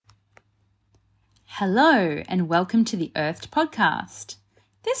Hello and welcome to the Earthed podcast.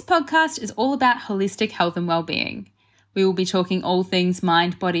 This podcast is all about holistic health and well-being. We will be talking all things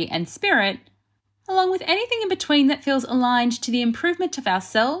mind, body and spirit, along with anything in between that feels aligned to the improvement of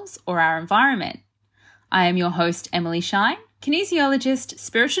ourselves or our environment. I am your host, Emily Shine, kinesiologist,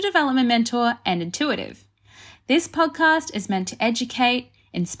 spiritual development mentor and intuitive. This podcast is meant to educate,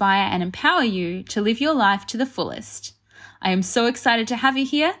 inspire and empower you to live your life to the fullest. I am so excited to have you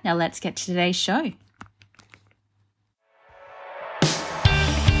here. Now let's get to today's show.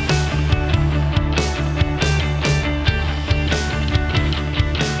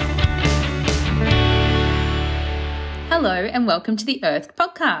 Hello and welcome to the Earthed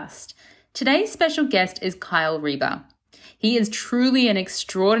podcast. Today's special guest is Kyl Reber. He is truly an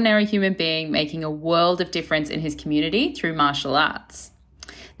extraordinary human being making a world of difference in his community through martial arts.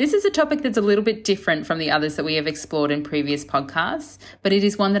 This is a topic that's a little bit different from the others that we have explored in previous podcasts, but it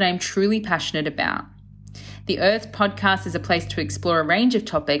is one that I'm truly passionate about. The Earth podcast is a place to explore a range of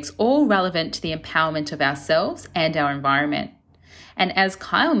topics, all relevant to the empowerment of ourselves and our environment. And as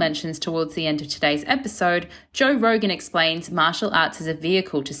Kyl mentions towards the end of today's episode, Joe Rogan explains martial arts as a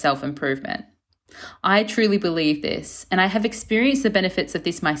vehicle to self-improvement. I truly believe this, and I have experienced the benefits of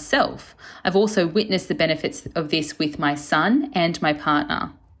this myself. I've also witnessed the benefits of this with my son and my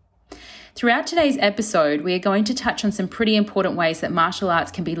partner. Throughout today's episode, we are going to touch on some pretty important ways that martial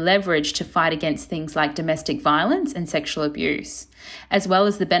arts can be leveraged to fight against things like domestic violence and sexual abuse, as well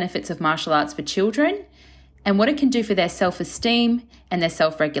as the benefits of martial arts for children and what it can do for their self-esteem and their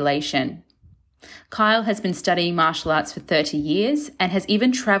self-regulation. Kyl has been studying martial arts for 30 years and has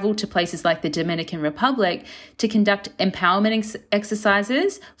even travelled to places like the Dominican Republic to conduct empowerment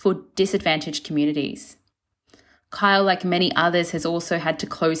exercises for disadvantaged communities. Kyl, like many others, has also had to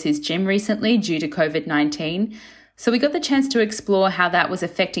close his gym recently due to COVID-19, so we got the chance to explore how that was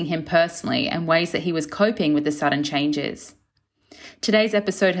affecting him personally and ways that he was coping with the sudden changes. Today's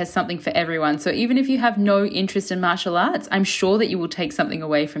episode has something for everyone, so even if you have no interest in martial arts, I'm sure that you will take something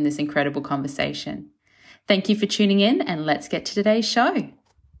away from this incredible conversation. Thank you for tuning in, and let's get to today's show.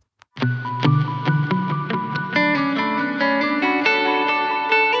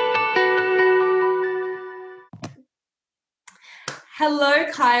 Hello,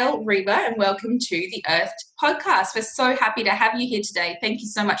 Kyl Reber, and welcome to the Earthed podcast. We're so happy to have you here today. Thank you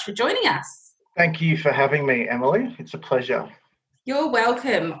so much for joining us. Thank you for having me, Emily. It's a pleasure. You're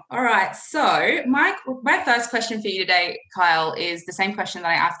welcome. All right. So my first question for you today, Kyl, is the same question that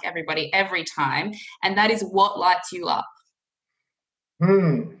I ask everybody every time, and that is, what lights you up?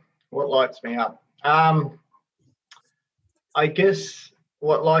 What lights me up? I guess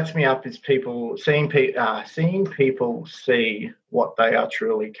what lights me up is seeing people see what they are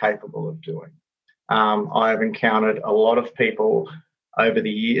truly capable of doing. I have encountered a lot of people over the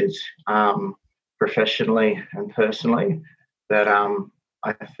years, professionally and personally, that I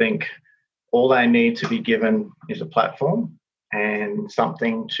think all they need to be given is a platform and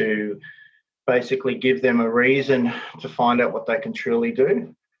something to basically give them a reason to find out what they can truly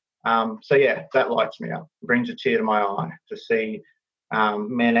do. That lights me up. It brings a tear to my eye to see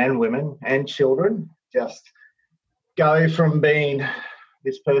men and women and children just go from being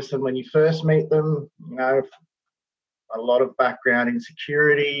this person when you first meet them, a lot of background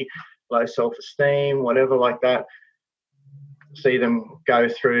insecurity, low self-esteem, whatever like that. See them go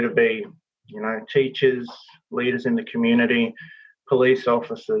through to be, teachers, leaders in the community, police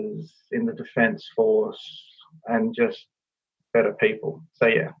officers in the defence force, and just better people. So,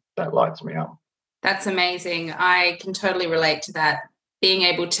 that lights me up. That's amazing. I can totally relate to that. Being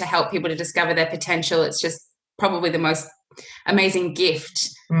able to help people to discover their potential, it's just probably the most amazing gift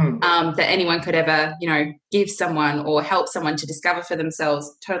that anyone could ever, give someone or help someone to discover for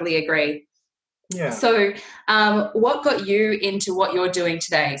themselves. Totally agree. Yeah. So what got you into what you're doing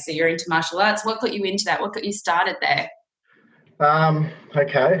today? So you're into martial arts. What got you into that? What got you started there?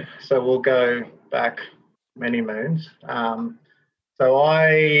 Okay, so we'll go back many moons. I'm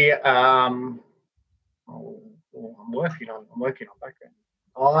working on background.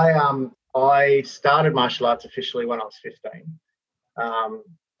 I started martial arts officially when I was 15.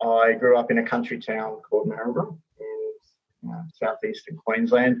 I grew up in a country town called Maryborough in southeastern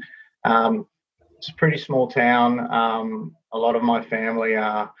Queensland. It's a pretty small town. A lot of my family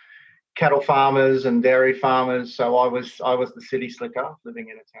are cattle farmers and dairy farmers, so I was the city slicker living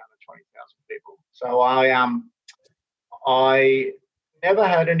in a town of 20,000 people. So I never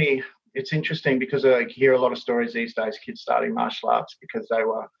had any. It's interesting because I hear a lot of stories these days, kids starting martial arts because they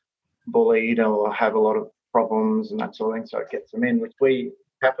were bullied or have a lot of problems and that sort of thing, so it gets them in, which we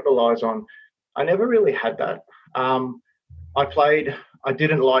capitalise on. I never really had that. I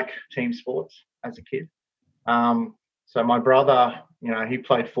didn't like team sports. as a kid. So my brother, he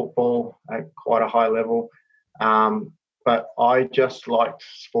played football at quite a high level, but I just liked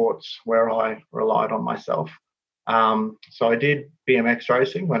sports where I relied on myself. So I did BMX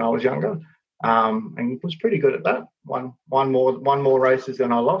racing when I was younger, and was pretty good at that. Won more races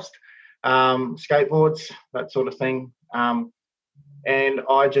than I lost. Skateboards, that sort of thing. And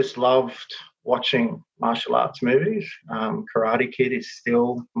I just loved watching martial arts movies. Karate Kid is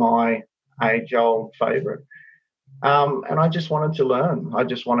still my age-old favourite. And I just wanted to learn. I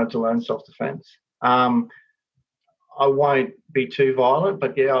just wanted to learn self-defense. I won't be too violent,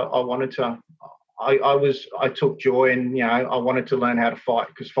 but yeah, I wanted to. I took joy in, I wanted to learn how to fight,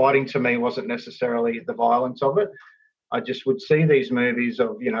 because fighting to me wasn't necessarily the violence of it. I just would see these movies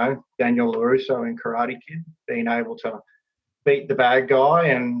of, Daniel LaRusso in Karate Kid being able to beat the bad guy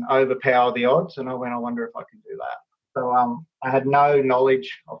and overpower the odds, and I wonder if I can do that. So I had no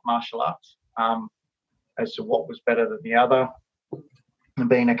knowledge of martial arts as to what was better than the other. And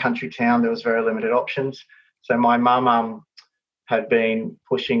being a country town, there was very limited options. So my mum had been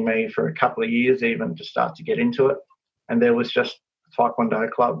pushing me for a couple of years even to start to get into it. And there was just a Taekwondo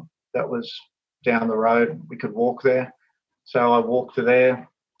club that was down the road. We could walk there. So I walked to there,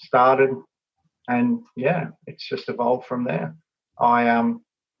 started, and yeah, it's just evolved from there. I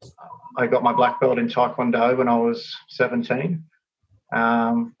got my black belt in Taekwondo when I was 17.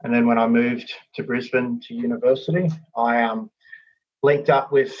 And then when I moved to Brisbane to university, I linked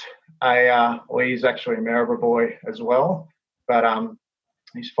up with he's actually a Maryborough boy as well, but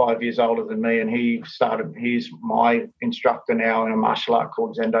he's 5 years older than me, and he's my instructor now in a martial art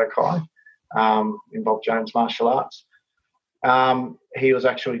called Zendo Kai, in Bob Jones Martial Arts. He was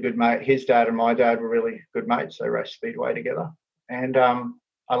actually a good mate. His dad and my dad were really good mates. They raced speedway together. And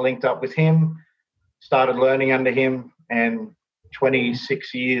I linked up with him, started learning under him, and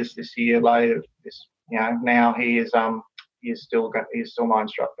 26 years this year later, now he is still my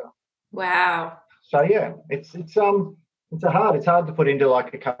instructor. Wow. So yeah, it's hard to put into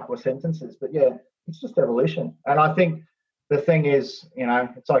like a couple of sentences, but yeah, it's just evolution. And I think the thing is,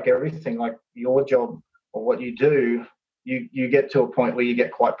 it's like everything, like your job or what you do, you get to a point where you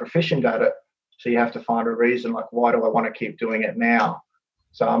get quite proficient at it. So you have to find a reason, like, why do I want to keep doing it now?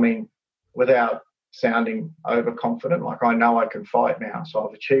 So, I mean, without sounding overconfident, like, I know I can fight now. So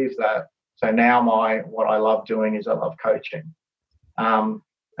I've achieved that. So now what I love doing is I love coaching.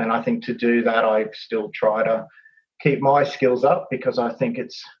 And I think to do that, I still try to keep my skills up, because I think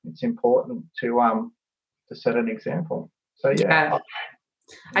it's important to set an example. So yeah.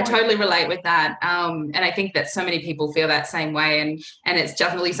 I totally relate with that. And I think that so many people feel that same way. And it's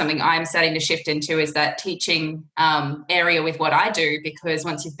definitely something I'm starting to shift into, is that teaching area with what I do, because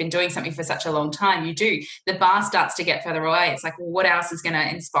once you've been doing something for such a long time, the bar starts to get further away. It's like, well, what else is going to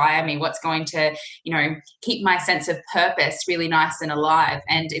inspire me? What's going to, keep my sense of purpose really nice and alive?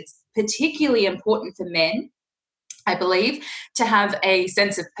 And it's particularly important for men, I believe, to have a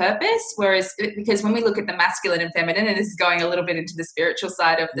sense of purpose, because when we look at the masculine and feminine, and this is going a little bit into the spiritual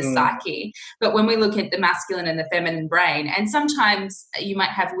side of the psyche, but when we look at the masculine and the feminine brain, and sometimes you might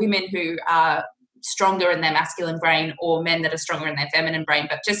have women who are stronger in their masculine brain, or men that are stronger in their feminine brain,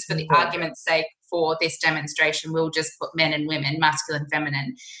 but just for the argument's sake for this demonstration, we'll just put men and women, masculine,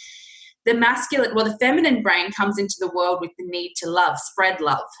 feminine. The feminine brain comes into the world with the need to love, spread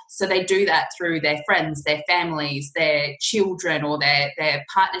love. So they do that through their friends, their families, their children, or their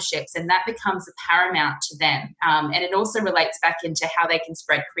partnerships, and that becomes paramount to them. And it also relates back into how they can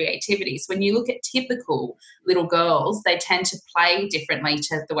spread creativity. So when you look at typical little girls, they tend to play differently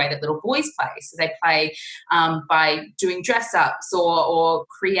to the way that little boys play. So they play by doing dress-ups or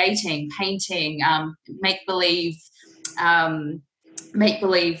creating, painting, make-believe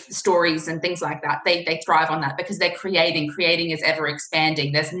stories and things like that. They thrive on that because they're creating is ever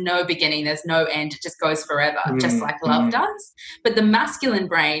expanding. There's no beginning, there's no end. It just goes forever, just like love does. But the masculine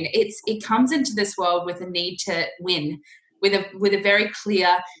brain, it comes into this world with a need to win, with a very clear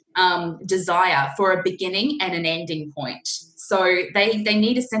desire for a beginning and an ending point. So they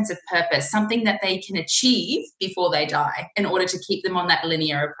need a sense of purpose, something that they can achieve before they die, in order to keep them on that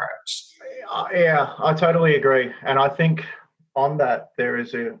linear approach. Yeah, I totally agree. And I think on that, there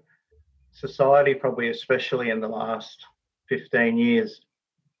is a society, probably especially in the last 15 years,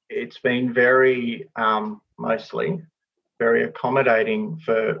 it's been very, mostly, very accommodating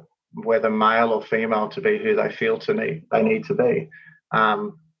for whether male or female to be who they feel they need to be.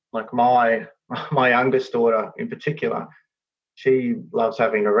 Like my youngest daughter in particular, she loves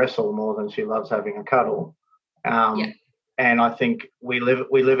having a wrestle more than she loves having a cuddle. And I think we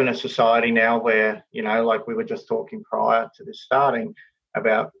live in a society now where, like we were just talking prior to this starting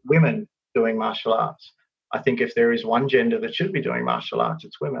about women doing martial arts. I think if there is one gender that should be doing martial arts,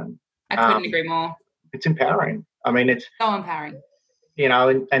 it's women. I couldn't agree more. It's empowering. I mean, it's so empowering. You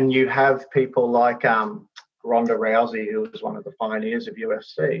know, and you have people like Ronda Rousey, who was one of the pioneers of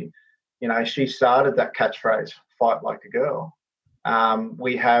UFC. You know, she started that catchphrase, "Fight like a girl."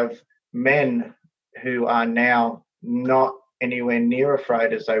 We have men who are now not anywhere near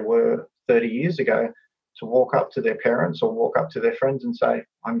afraid as they were 30 years ago to walk up to their parents or walk up to their friends and say,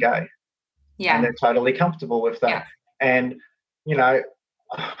 "I'm gay." Yeah. And they're totally comfortable with that. Yeah. And, you know,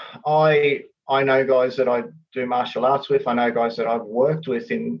 I know guys that I do martial arts with. I know guys that I've worked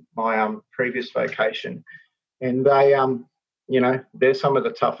with in my previous vocation, and they, you know, they're some of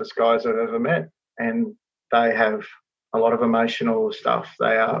the toughest guys I've ever met, and they have a lot of emotional stuff.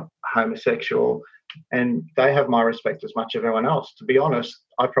 They are homosexual, and they have my respect as much as everyone else. To be honest,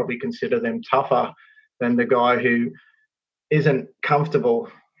 I probably consider them tougher than the guy who isn't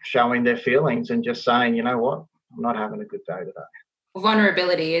comfortable showing their feelings and just saying, you know what, I'm not having a good day today.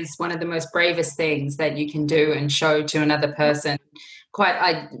 Vulnerability is one of the most bravest things that you can do and show to another person.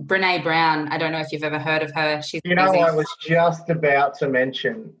 Brene Brown, I don't know if you've ever heard of her. She's amazing. I was just about to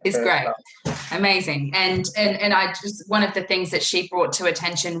mention. It's great. Stuff. Amazing. And I just, one of the things that she brought to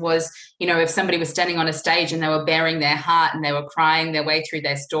attention was, you know, if somebody was standing on a stage and they were bearing their heart and they were crying their way through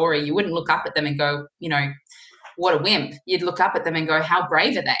their story, you wouldn't look up at them and go, you know, what a wimp. You'd look up at them and go, how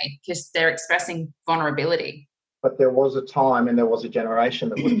brave are they? Because they're expressing vulnerability. But there was a time and there was a generation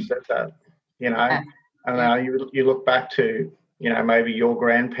that would have said that, you know. Yeah. And now you look back to, you know, maybe your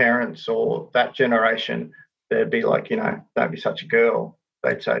grandparents or that generation, they'd be like, you know, don't be such a girl,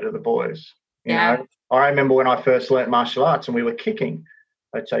 they'd say to the boys. You know, I remember when I first learnt martial arts and we were kicking,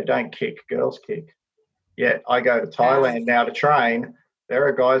 they'd say, don't kick, girls kick. Yet I go to Thailand now to train. There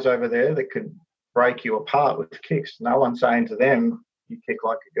are guys over there that could break you apart with kicks. No one's saying to them, you kick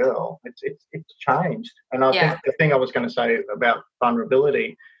like a girl. It's changed. And I think the thing I was going to say about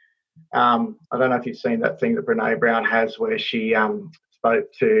vulnerability, I don't know if you've seen that thing that Brene Brown has where she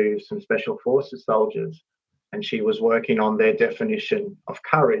spoke to some special forces soldiers and she was working on their definition of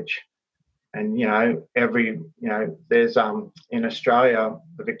courage. And, you know, there's in Australia,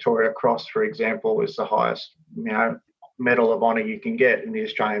 the Victoria Cross, for example, is the highest, you know, medal of honour you can get in the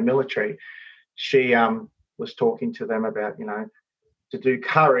Australian military. She was talking to them about, you know, to do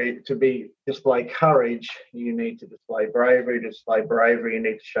courage, display courage, you need to display bravery. To display bravery, you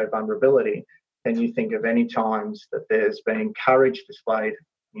need to show vulnerability. Can you think of any times that there's been courage displayed,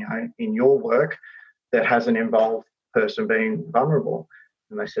 you know, in your work that hasn't involved a person being vulnerable?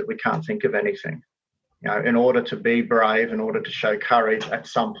 And they said, we can't think of anything. You know, in order to be brave, in order to show courage, at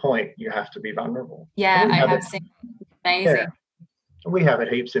some point you have to be vulnerable. Yeah, I have seen. Amazing. Yeah, we have it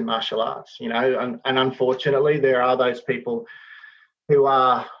heaps in martial arts, you know, and unfortunately there are those people who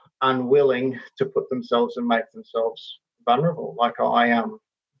are unwilling to put themselves and make themselves vulnerable. Like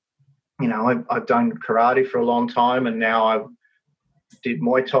you know, I've done karate for a long time, and now I did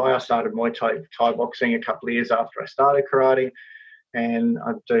Muay Thai. I started Muay Thai boxing a couple of years after I started karate, and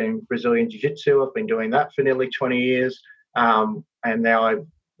I'm doing Brazilian Jiu-Jitsu. I've been doing that for nearly 20 years, and now I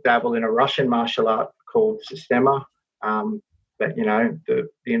dabble in a Russian martial art called Sistema. But you know, the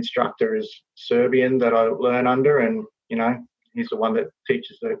instructor is Serbian that I learn under, and you know, he's the one that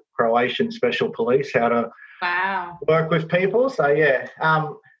teaches the Croatian special police how to work with people. So, yeah.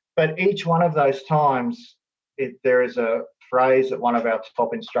 But each one of those times, there is a phrase that one of our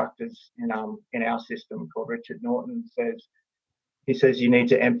top instructors in our system called Richard Norton says. He says, you need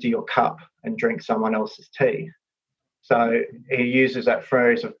to empty your cup and drink someone else's tea. So he uses that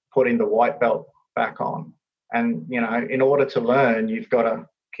phrase of putting the white belt back on. And, you know, in order to learn, you've got to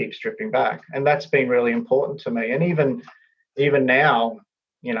keep stripping back. And that's been really important to me. And even now,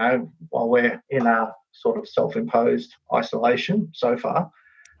 you know, while we're in our sort of self-imposed isolation so far,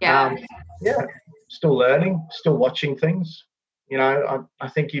 still learning, still watching things. You know, I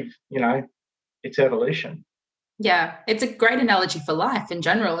think it's evolution. Yeah, it's a great analogy for life in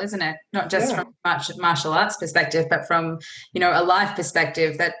general, isn't it? Not just from martial arts perspective, but from, you know, a life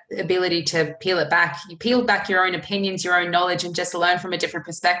perspective, that ability to peel it back. You peel back your own opinions, your own knowledge, and just learn from a different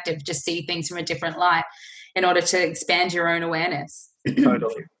perspective, just see things from a different light in order to expand your own awareness.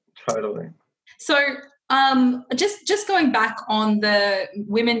 Totally. So just going back on the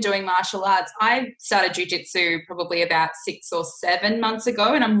women doing martial arts, I started jiu-jitsu probably about 6 or 7 months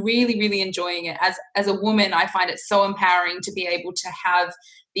ago, and I'm really, really enjoying it. As a woman, I find it so empowering to be able to have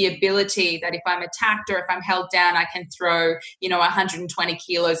the ability that if I'm attacked or if I'm held down, I can throw, you know, 120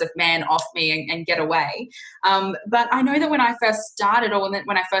 kilos of man off me and get away. But I know that when I first started, or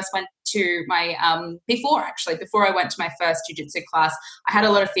when I first went to my before I went to my first jiu-jitsu class, I had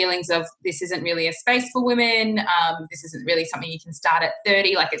a lot of feelings of this isn't really a space for women. This isn't really something you can start at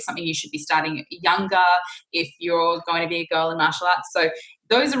 30. Like, it's something you should be starting younger if you're going to be a girl in martial arts. So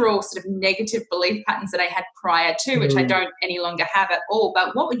those are all sort of negative belief patterns that I had prior to, which I don't any longer have at all.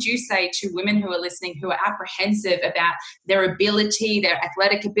 But what would you say to women who are listening who are apprehensive about their ability, their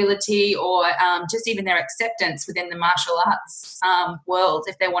athletic ability, or just even their acceptance within the martial arts world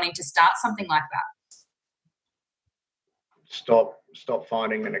if they're wanting to start something like that? Stop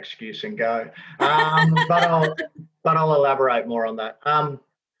finding an excuse and go. But I'll elaborate more on that.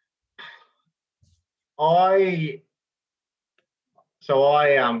 I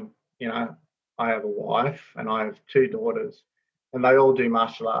have a wife and I have two daughters, and they all do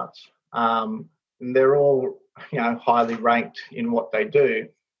martial arts. And they're all, highly ranked in what they do.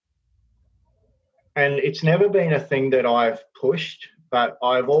 And it's never been a thing that I've pushed, but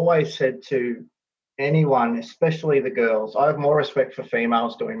I've always said to anyone, especially the girls, I have more respect for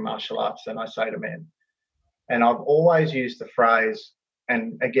females doing martial arts than I say to men. And I've always used the phrase,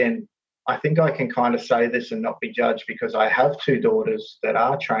 and again, I think I can kind of say this and not be judged because I have two daughters that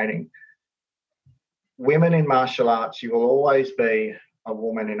are training. Women in martial arts, you will always be a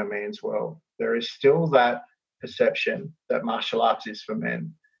woman in a man's world. There is still that perception that martial arts is for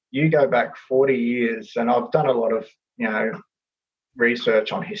men. You go back 40 years, and I've done a lot of,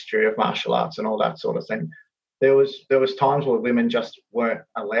 research on history of martial arts and all that sort of thing. There was times where women just weren't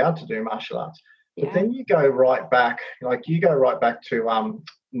allowed to do martial arts. Yeah. But then you go right back to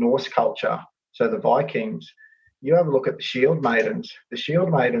Norse culture, so the Vikings. You have a look at the shield maidens. The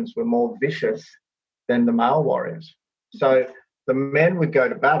shield maidens were more vicious than the male warriors. So the men would go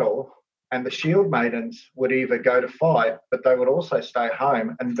to battle, and the shield maidens would either go to fight, but they would also stay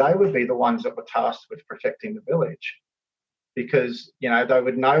home, and they would be the ones that were tasked with protecting the village, because they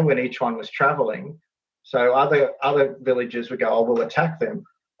would know when each one was traveling. So other villages would go, oh, we'll attack them,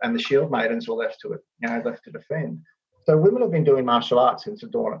 and the shield maidens were left to defend. So women have been doing martial arts since the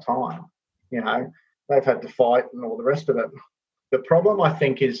dawn of time. They've had to fight and all the rest of it. The problem, I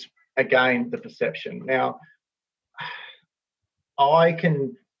think, is again the perception. Now, I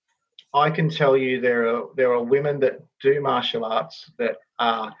can tell you there are women that do martial arts that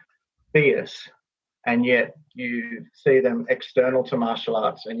are fierce, and yet you see them external to martial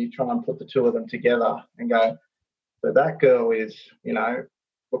arts, and you try and put the two of them together and go, so that girl is,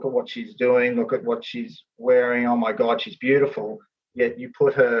 look at what she's doing, look at what she's wearing, oh my God, she's beautiful. Yet you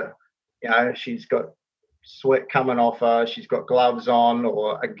put her, she's got sweat coming off her, she's got gloves on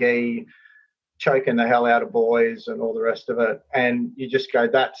or a gi, choking the hell out of boys and all the rest of it. And you just go,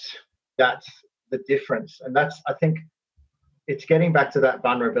 that's the difference. And I think it's getting back to that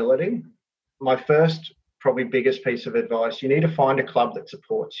vulnerability. My first, probably biggest piece of advice, you need to find a club that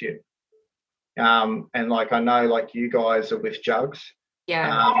supports you. And I know you guys are with Jugs.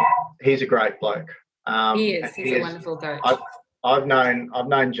 Yeah. He's a great bloke. He is. He's a wonderful coach. I've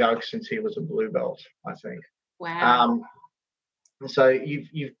known Jugs since he was a blue belt, I think. Wow. So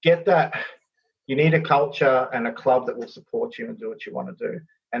you get that. You need a culture and a club that will support you and do what you want to do.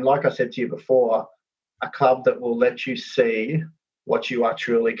 And like I said to you before, a club that will let you see what you are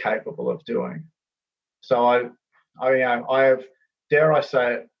truly capable of doing. So I have, dare I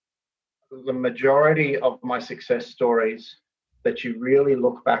say it, the majority of my success stories that you really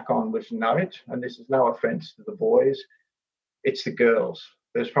look back on with note, and this is no offense to the boys, it's the girls.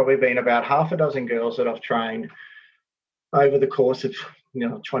 There's probably been about half a dozen girls that I've trained over the course of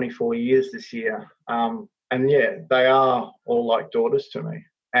 24 years this year. And yeah, they are all like daughters to me.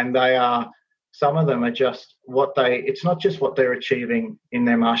 And some of them are just it's not just what they're achieving in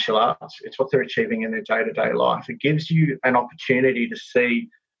their martial arts, it's what they're achieving in their day-to-day life. It gives you an opportunity to see,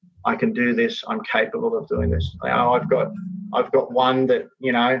 I can do this, I'm capable of doing this. I've got one that,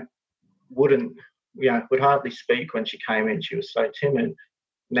 would hardly speak when she came in. She was so timid.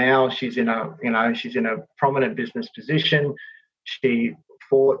 Now she's in a prominent business position. She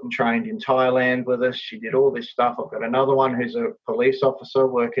fought and trained in Thailand with us. She did all this stuff. I've got another one who's a police officer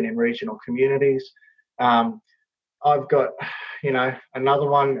working in regional communities. I've got, another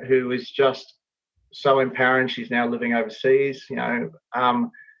one who is just so empowering. She's now living overseas.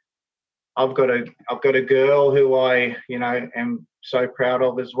 I've got a girl who I, am so proud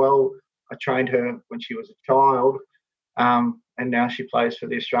of as well. I trained her when she was a child, and now she plays for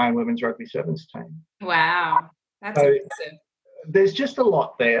the Australian Women's Rugby Sevens team. Wow, that's impressive. There's just a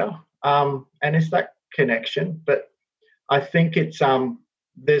lot there, and it's that connection. But I think it's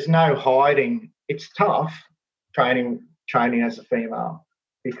there's no hiding. It's tough training as a female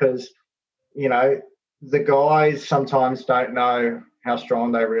because the guys sometimes don't know how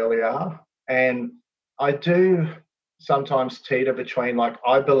strong they really are. And I do sometimes teeter between, like,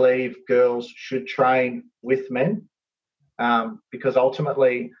 I believe girls should train with men, because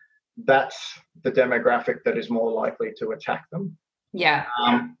ultimately that's the demographic that is more likely to attack them. Yeah.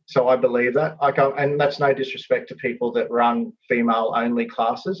 So I believe that. And that's no disrespect to people that run female-only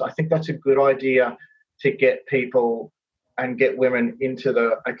classes. I think that's a good idea to get people and get women into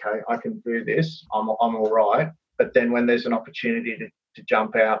okay, I can do this, I'm all right. But then when there's an opportunity to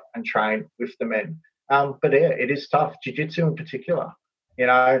jump out and train with the men. But yeah, it is tough. Jiu-jitsu in particular,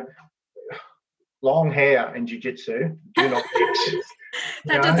 long hair and jiu-jitsu do not mix.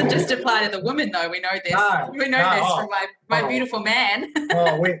 That doesn't just apply to the woman, though. We know this. We know this from my beautiful man.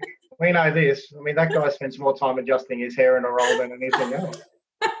 We know this. I mean, that guy spends more time adjusting his hair in a roll than anything else.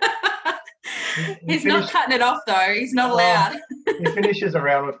 He's not cutting it off, though. He's not allowed. He finishes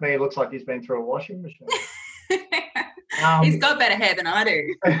around with me. It looks like he's been through a washing machine. He's got better hair than I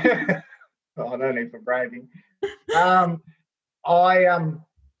do. Oh, no need for bragging.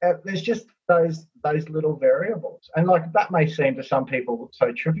 There's just those little variables, and like that may seem to some people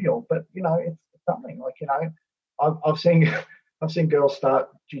so trivial, but it's something. Like, I've seen girls start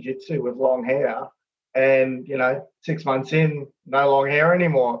jiu-jitsu with long hair, and 6 months in, no long hair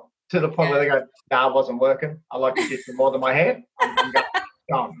anymore, to the point where they go, "Nah, it wasn't working. I like jiu-jitsu more than my hair. I'm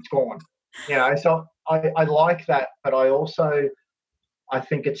gone. It's gone." So I like that, but I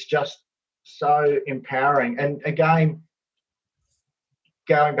think it's just so empowering. And again,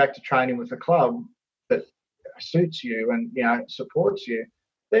 going back to training with a club that suits you and supports you,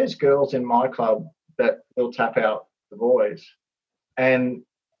 there's girls in my club that will tap out the boys, and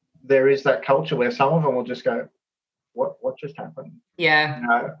there is that culture where some of them will just go, what just happened?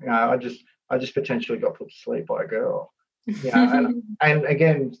 I just potentially got put to sleep by a girl. And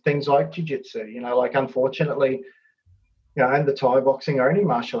again, things like jiu-jitsu, like, unfortunately, and the Thai boxing or any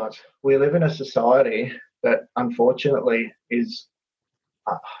martial arts, we live in a society that unfortunately is,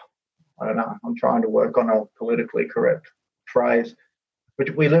 I don't know, I'm trying to work on a politically correct phrase,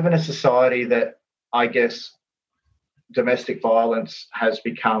 but we live in a society that, I guess, domestic violence has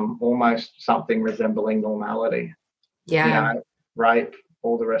become almost something resembling normality. Rape,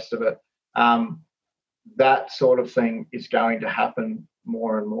 all the rest of it. That sort of thing is going to happen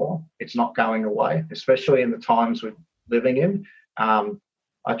more and more. It's not going away, especially in the times we're living in.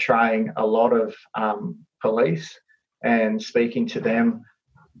 I train a lot of police, and speaking to them,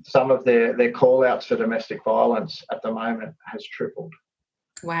 some of their call outs for domestic violence at the moment has tripled.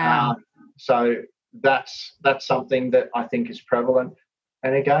 Wow. So that's something that I think is prevalent.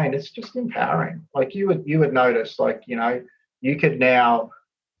 And again, it's just empowering. Like, you would notice, like, you could now,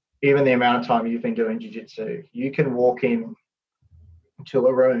 even the amount of time you've been doing jiu-jitsu, you can walk in to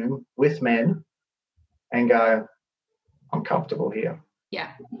a room with men and go, I'm comfortable here.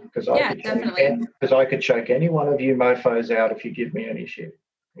 Yeah. Because I could choke any one of you mofos out if you give me any shit.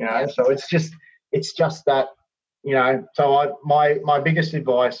 So it's just that, so my biggest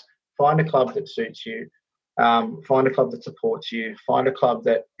advice, find a club that suits you, find a club that supports you, find a club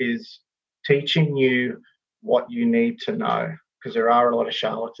that is teaching you what you need to know, because there are a lot of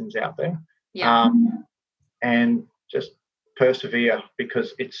charlatans out there. And just persevere,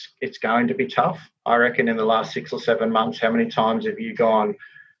 because it's going to be tough. I reckon in the last 6 or 7 months, how many times have you gone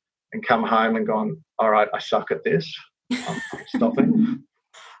and come home and gone, all right, I suck at this, I'm stopping?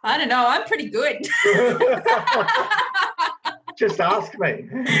 I don't know, I'm pretty good. Just ask me.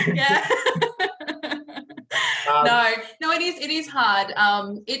 Yeah. No, it is hard.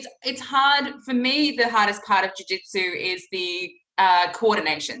 It's hard for me. The hardest part of jiu-jitsu is the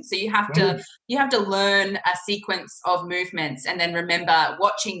coordination. So you have to learn a sequence of movements, and then remember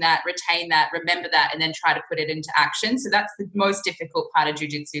watching that, retain that, remember that, and then try to put it into action. So that's the most difficult part of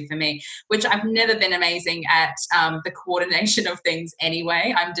jiu-jitsu for me, which I've never been amazing at, the coordination of things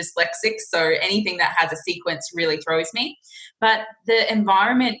anyway. I'm dyslexic, so anything that has a sequence really throws me. But the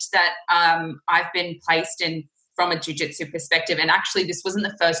environment that I've been placed in from a jiu-jitsu perspective, and actually this wasn't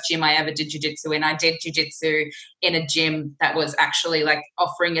the first gym I ever did jiu-jitsu in. I did jiu-jitsu in a gym that was actually like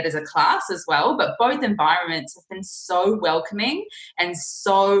offering it as a class as well, but both environments have been so welcoming and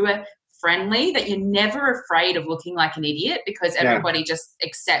so friendly that you're never afraid of looking like an idiot, because everybody just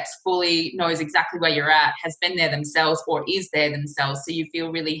accepts fully, knows exactly where you're at, has been there themselves or is there themselves, so you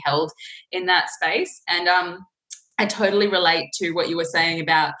feel really held in that space. And I totally relate to what you were saying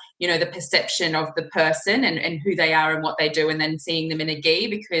about, you know, the perception of the person and who they are and what they do, and then seeing them in a gi,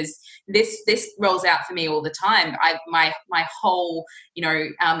 because this rolls out for me all the time. My whole, you know,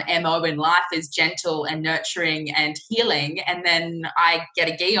 MO in life is gentle and nurturing and healing, and then I get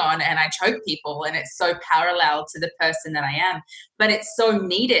a gi on and I choke people, and it's so parallel to the person that I am. But it's so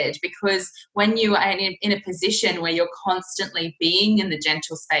needed, because when you are in a position where you're constantly being in the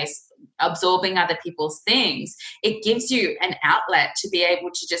gentle space, absorbing other people's things, it gives you an outlet to be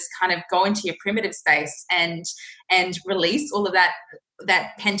able to just kind of go into your primitive space and release all of that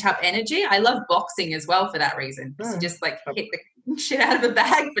pent up energy. I love boxing as well for that reason. So just like hit the shit out of a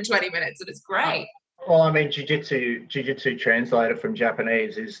bag for 20 minutes, and it's great. Well, I mean, jiu-jitsu translated from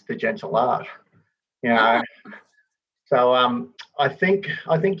Japanese is the gentle art, you know. Oh. So I think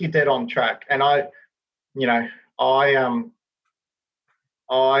you're dead on track. And I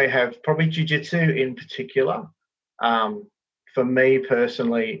have probably jiu-jitsu in particular. For me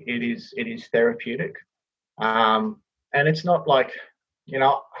personally, it is therapeutic, and it's not like, you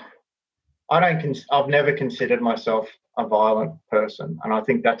know, I've never considered myself a violent person, and I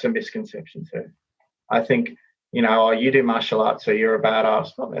think that's a misconception too. I think, you know, oh, you do martial arts, so you're a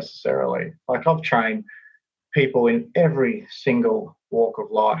badass. Not necessarily. Like, I've trained people in every single walk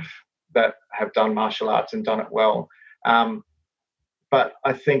of life that have done martial arts and done it well. But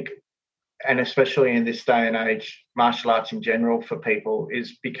I think, and especially in this day and age, martial arts in general for people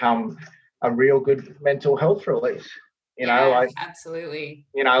is become a real good mental health release. You know, like, absolutely.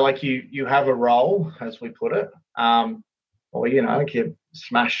 You know, like you have a role, as we put it, or, you know, like you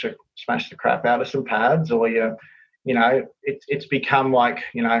smash the crap out of some pads, or you know, it's become like,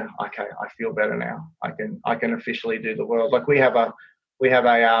 you know, okay, I feel better now. I can officially do the world. Like, we have a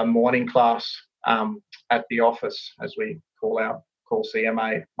morning class at the office, as we call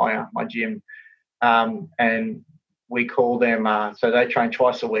CMA, my gym, and we call them. So they train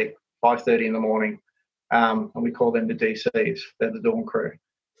twice a week, 5:30 in the morning, and we call them the DCs. They're the dawn crew,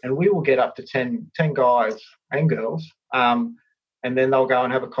 and we will get up to 10 guys and girls. And then they'll go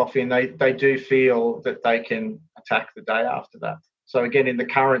and have a coffee, and they do feel that they can attack the day after that. So again, in the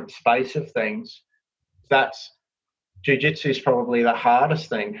current space of things, that's jiu-jitsu is probably the hardest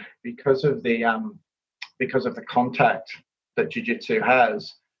thing because of the contact that jiu-jitsu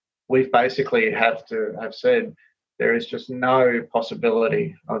has. We've basically have said there is just no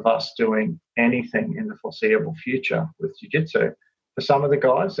possibility of us doing anything in the foreseeable future with jiu-jitsu. For some of the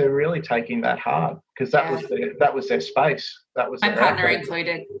guys, they're really taking that hard, because that was their space. That was my partner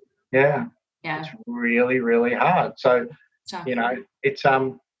included. Yeah. It's really, really hard. So, you know, it's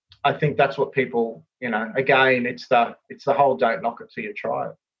I think that's what people, you know, again, it's the whole don't knock it till you try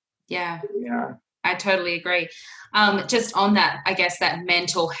it. Yeah. You know. I totally agree. Just on that, I guess, that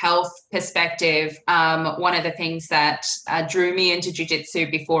mental health perspective, one of the things that drew me into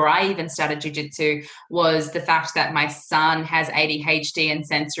jiu-jitsu before I even started jiu-jitsu was the fact that my son has ADHD and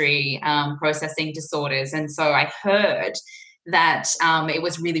sensory processing disorders. And so I heard that it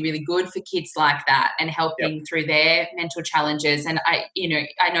was really, really good for kids like that and helping through their mental challenges. And I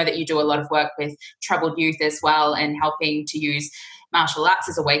know that you do a lot of work with troubled youth as well, and helping to use martial arts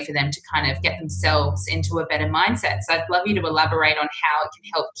as a way for them to kind of get themselves into a better mindset. So I'd love you to elaborate on how it can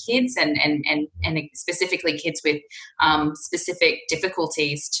help kids and specifically kids with specific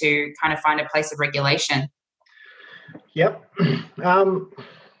difficulties to kind of find a place of regulation. Yep.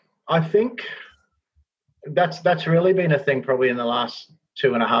 I think that's really been a thing probably in the last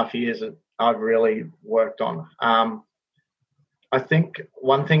 2.5 years that I've really worked on. I think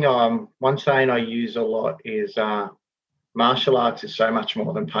one saying I use a lot is martial arts is so much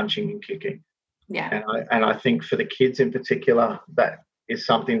more than punching and kicking. Yeah. And I think for the kids in particular, that is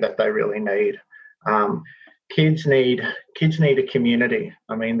something that they really need. Kids need a community.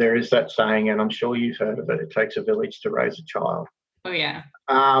 I mean, there is that saying, and I'm sure you've heard of it, it takes a village to raise a child. Oh, yeah.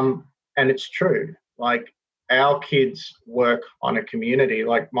 And it's true. Like, our kids work on a community.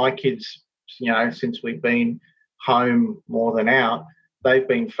 Like, my kids, you know, since we've been home more than out, they've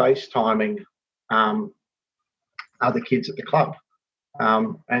been FaceTiming other kids at the club.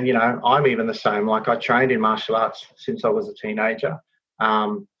 And, you know, I'm even the same. Like, I trained in martial arts since I was a teenager.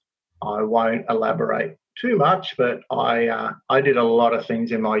 I won't elaborate too much, but I did a lot of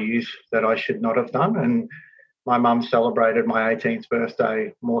things in my youth that I should not have done. And my mum celebrated my 18th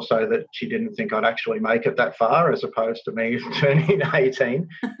birthday more so that she didn't think I'd actually make it that far, as opposed to me turning 18.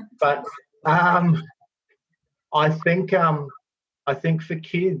 But I think for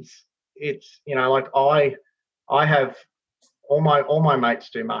kids, it's, you know, like I have all my mates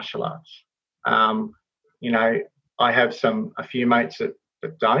do martial arts. You know, I have a few mates that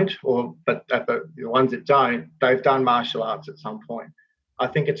that don't, but the ones that don't, they've done martial arts at some point. I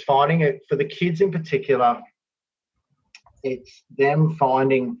think it's finding it for the kids in particular. It's them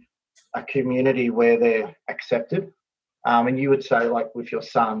finding a community where they're accepted. And you would say, like with your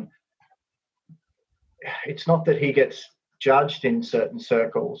son, it's not that he gets judged in certain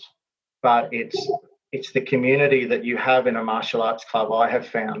circles, but it's the community that you have in a martial arts club, I have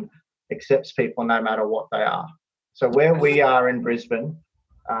found, accepts people no matter what they are. So where we are in Brisbane,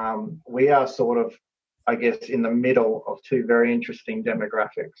 we are sort of, I guess, in the middle of two very interesting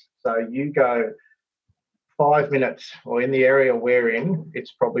demographics. So you go 5 minutes, or in the area we're in,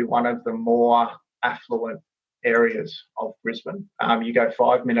 it's probably one of the more affluent areas of Brisbane. You go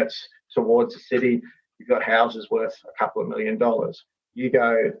 5 minutes towards the city, you've got houses worth a couple of $1 million. You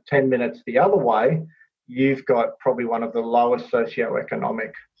go 10 minutes the other way, you've got probably one of the lowest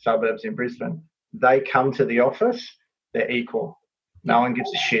socioeconomic suburbs in Brisbane. They come to the office, they're equal. No one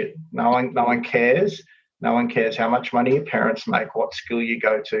gives a shit. No one cares. No one cares how much money your parents make, what school you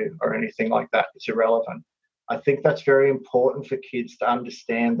go to, or anything like that. It's irrelevant. I think that's very important for kids to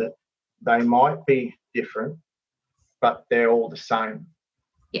understand that they might be different, but they're all the same.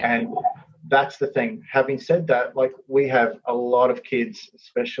 Yeah. And that's the thing. Having said that, like, we have a lot of kids,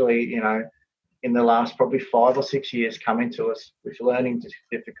 especially, in the last probably 5 or 6 years, coming to us with learning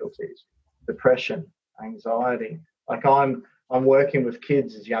difficulties, depression, anxiety. Like, I'm working with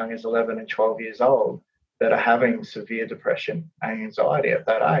kids as young as 11 and 12 years old that are having severe depression and anxiety at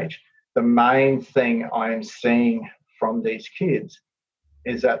that age. The main thing I am seeing from these kids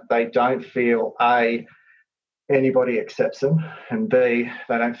is that they don't feel, A, anybody accepts them, and B,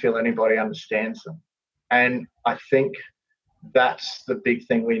 they don't feel anybody understands them. And I think that's the big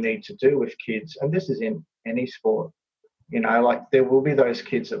thing we need to do with kids. And this is in any sport. Like, there will be those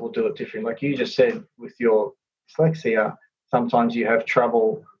kids that will do it differently. Like you just said, with your dyslexia, sometimes you have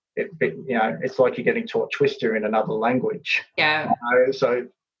trouble. It's like you're getting taught Twister in another language. Yeah.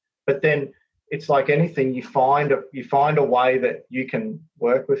 But then it's like anything, you find a way that you can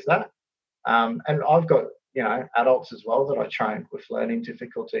work with that. And I've got, adults as well that I train with learning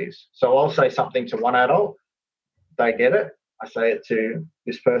difficulties. So I'll say something to one adult, they get it. I say it to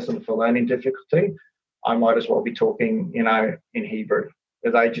this person for learning difficulty. I might as well be talking, in Hebrew,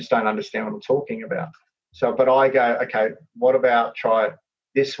 because they just don't understand what I'm talking about. So, but I go, okay, what about try it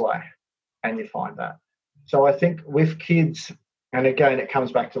this way? And you find that. So I think with kids, and again, it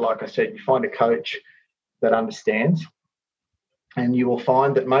comes back to, like I said, you find a coach that understands, and you will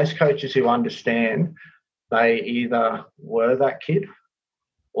find that most coaches who understand, they either were that kid,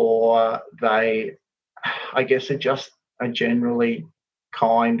 or they, I guess, are just a generally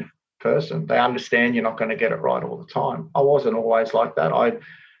kind person. They understand you're not going to get it right all the time. I wasn't always like that.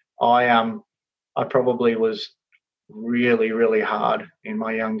 I probably was really, really hard in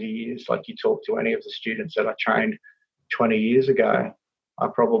my younger years. Like, you talk to any of the students that I trained 20 years ago, I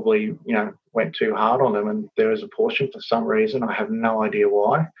probably, went too hard on them, and there was a portion, for some reason, I have no idea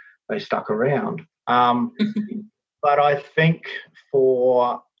why, they stuck around. But I think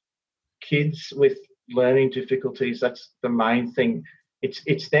for kids with learning difficulties, that's the main thing.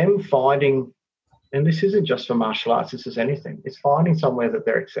 It's them finding, and this isn't just for martial arts, this is anything, it's finding somewhere that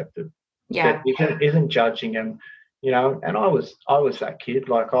they're accepted. Yeah. That isn't judging them, and I was that kid.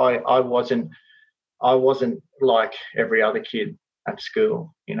 Like, I wasn't like every other kid at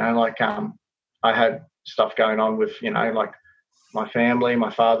school, I had stuff going on with, like my family.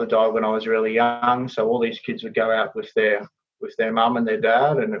 My father died when I was really young, so all these kids would go out with their mum and their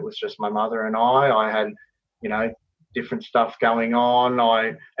dad, and it was just my mother and I had, different stuff going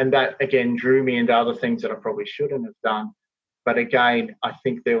on. And that again drew me into other things that I probably shouldn't have done. But again, I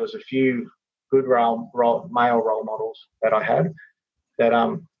think there was a few good male role models that I had that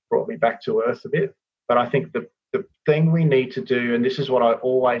brought me back to earth a bit. But I think the thing we need to do, and this is what I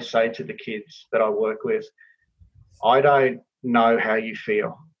always say to the kids that I work with, I don't know how you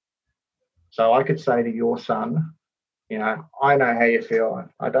feel. So I could say to your son, I know how you feel.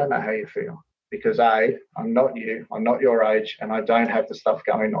 I don't know how you feel, because A, I'm not you, I'm not your age, and I don't have the stuff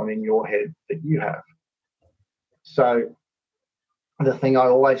going on in your head that you have. So the thing I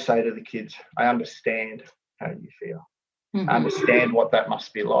always say to the kids, I understand how you feel. Mm-hmm. I understand what that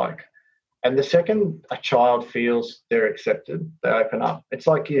must be like. And the second a child feels they're accepted, they open up. It's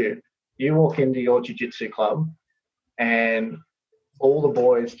like you walk into your jiu-jitsu club and all the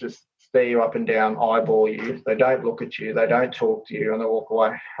boys just stare you up and down, eyeball you. They don't look at you. They don't talk to you, and they walk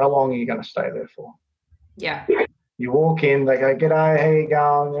away. How long are you going to stay there for? Yeah. You walk in, they go, "G'day, how you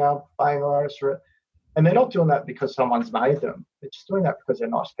going? Playing the and they're not doing that because someone's made them. They're just doing that because they're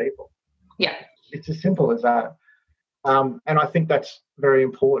nice people. Yeah. It's as simple as that. And I think that's very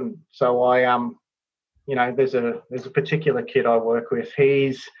important. So I there's a particular kid I work with.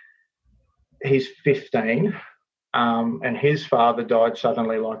 He's 15, and his father died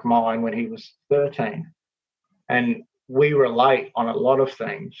suddenly like mine when he was 13. And we relate on a lot of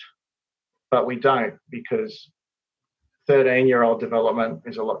things, but we don't, because 13-year-old development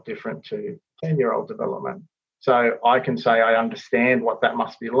is a lot different to 10-year-old development. So I can say I understand what that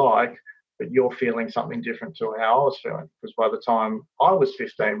must be like, but you're feeling something different to how I was feeling. Because by the time I was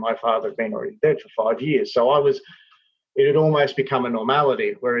 15, my father had been already dead for 5 years. So it had almost become a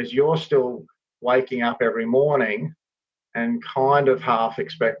normality, whereas you're still waking up every morning and kind of half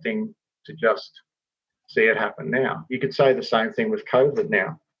expecting to just see it happen now. You could say the same thing with COVID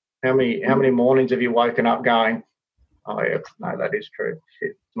now. How many mornings have you woken up going, oh yeah, no, that is true.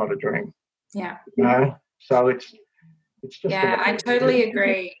 Shit, it's not a dream. Yeah. So it's just I totally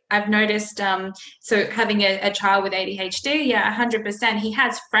agree. I've noticed, so having a child with ADHD, 100%. He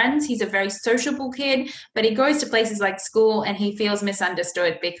has friends. He's a very sociable kid, but he goes to places like school and he feels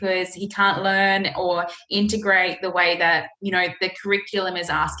misunderstood because he can't learn or integrate the way that, the curriculum is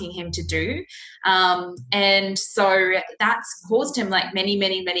asking him to do. And so that's caused him like many,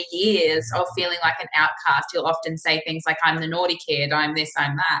 many, many years of feeling like an outcast. He'll often say things like, I'm the naughty kid, I'm this,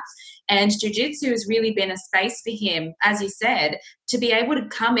 I'm that. And jiu-jitsu has really been a space for him, as you said, to be able to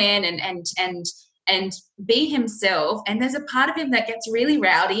come in and be himself. And there's a part of him that gets really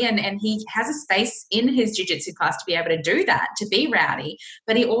rowdy, and he has a space in his jiu-jitsu class to be able to do that, to be rowdy.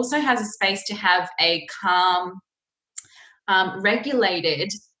 But he also has a space to have a calm,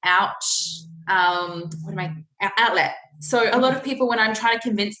 regulated outlet. So a lot of people, when I'm trying to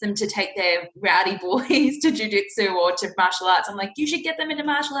convince them to take their rowdy boys to jiu-jitsu or to martial arts, I'm like, you should get them into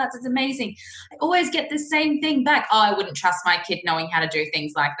martial arts. It's amazing. I always get the same thing back. Oh, I wouldn't trust my kid knowing how to do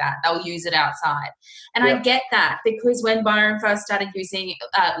things like that. They'll use it outside. And I get that, because when Byron first started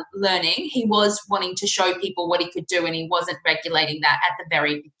learning, he was wanting to show people what he could do, and he wasn't regulating that at the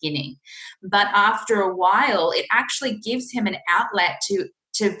very beginning. But after a while, it actually gives him an outlet to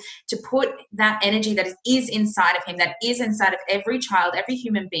put that energy that is inside of him, that is inside of every child, every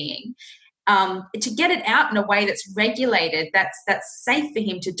human being, to get it out in a way that's regulated, that's safe for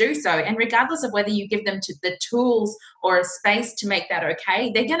him to do so. And regardless of whether you give them the tools or a space to make that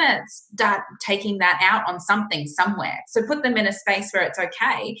okay, they're going to start taking that out on something somewhere. So put them in a space where it's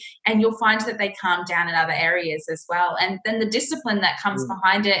okay, and you'll find that they calm down in other areas as well. And then the discipline that comes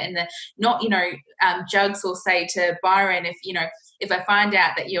behind it, and Jugs will say to Byron, if I find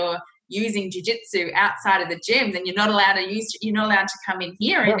out that you're using jiu-jitsu outside of the gym, then you're not allowed to come in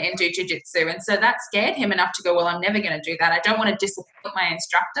here and do jiu-jitsu. And so that scared him enough to go, well, I'm never going to do that. I don't want to disappoint my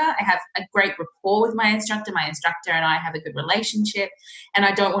instructor. I have a great rapport with my instructor. My instructor and I have a good relationship, and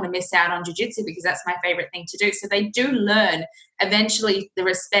I don't want to miss out on jiu-jitsu because that's my favorite thing to do. So they do learn eventually the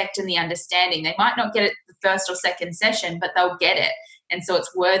respect and the understanding. They might not get it the first or second session, but they'll get it. And so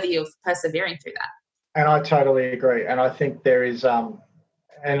it's worthy of persevering through that. And I totally agree. And I think there is,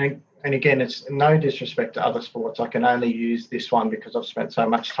 and again, it's no disrespect to other sports. I can only use this one because I've spent so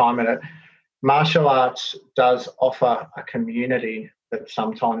much time in it. Martial arts does offer a community that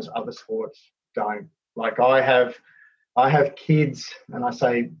sometimes other sports don't. Like I have kids, and I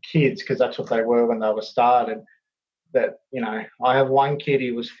say kids because that's what they were when they were started. That, I have one kid,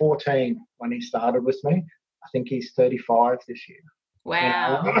 he was 14 when he started with me. I think he's 35 this year.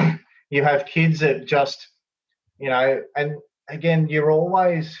 Wow. You have kids that just, and again, you're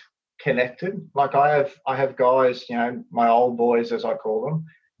always connected. Like I have guys, my old boys, as I call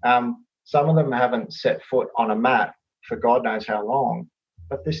them. Some of them haven't set foot on a mat for God knows how long,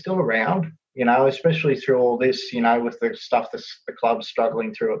 but they're still around, especially through all this, with the stuff the club's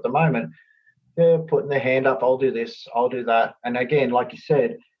struggling through at the moment. They're putting their hand up, I'll do this, I'll do that. And again, like you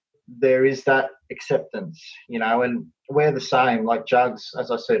said, there is that acceptance, and we're the same. Like Jugs,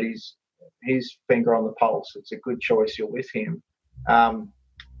 as I said, he's finger on the pulse. It's a good choice you're with him.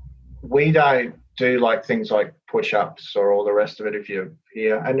 We don't do like things like push-ups or all the rest of it if you're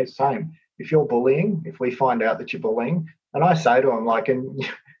here. And it's the same. If you're bullying, if we find out that you're bullying, and I say to him, and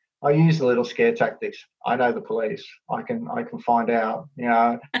I use the little scare tactics. I know the police. I can find out,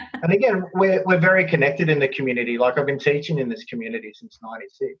 And again, we're very connected in the community. Like I've been teaching in this community since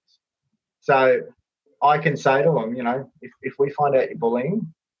 '96. So I can say to them, if we find out you're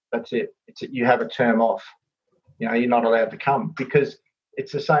bullying, that's it. You have a term off. You're not allowed to come, because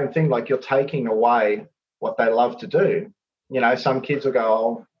it's the same thing. Like you're taking away what they love to do. Some kids will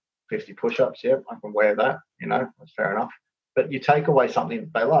go, 50 push-ups. Yep, I can wear that. That's fair enough. But you take away something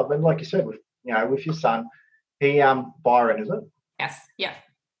that they love. And like you said, with your son, he, Byron, is it? Yes. Yeah.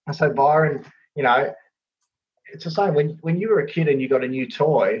 And so Byron, it's the same. When you were a kid and you got a new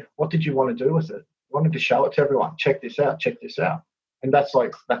toy, what did you want to do with it? You wanted to show it to everyone. Check this out. Check this out. And that's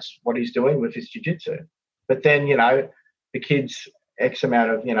what he's doing with his jiu-jitsu. But then, the kids X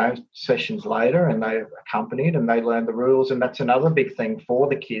amount of, sessions later, and they accompanied and they learn the rules. And that's another big thing for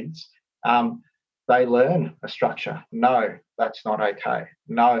the kids. They learn a structure. No, that's not okay.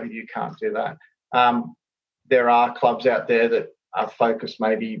 No, you can't do that. There are clubs out there that are focused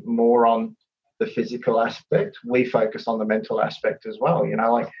maybe more on the physical aspect. We focus on the mental aspect as well.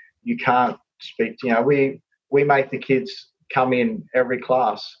 You can't speak. We make the kids come in every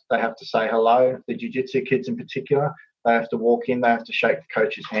class. They have to say hello. The jiu-jitsu kids in particular, they have to walk in. They have to shake the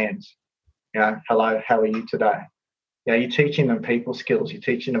coach's hands. Hello, how are you today? You're teaching them people skills. You're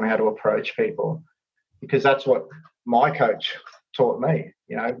teaching them how to approach people, because that's what my coach taught me.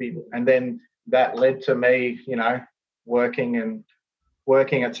 And then that led to me, working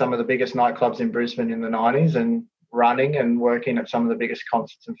at some of the biggest nightclubs in Brisbane in the 90s, and running and working at some of the biggest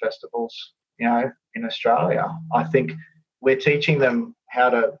concerts and festivals, in Australia. I think we're teaching them how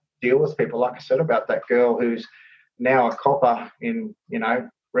to deal with people. Like I said about that girl who's now a copper in,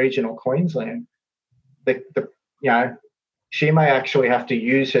 regional Queensland. She may actually have to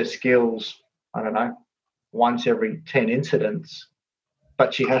use her skills, I don't know, once every 10 incidents,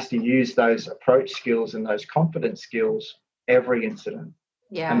 but she has to use those approach skills and those confidence skills every incident.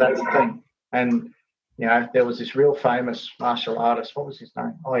 Yeah. And that's the thing. And, there was this real famous martial artist. What was his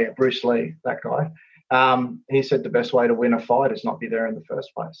name? Oh, yeah, Bruce Lee, that guy. He said the best way to win a fight is not be there in the first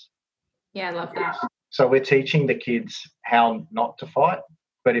place. Yeah, I love that. So we're teaching the kids how not to fight,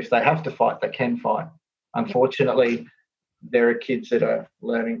 but if they have to fight, they can fight. Unfortunately, there are kids that are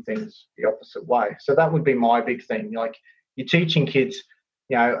learning things the opposite way. So that would be my big thing. Like, you're teaching kids,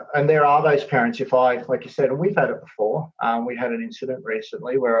 and there are those parents, like you said, and we've had it before. We had an incident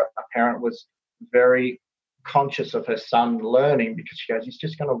recently where a parent was very conscious of her son learning, because she goes, he's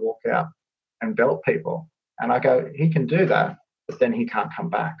just going to walk out and belt people. And I go, he can do that, but then he can't come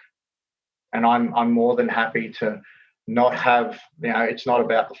back. And I'm more than happy to not have, it's not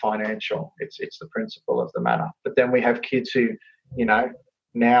about the financial, it's the principle of the matter. But then we have kids who,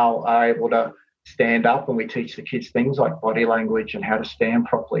 now are able to stand up, and we teach the kids things like body language and how to stand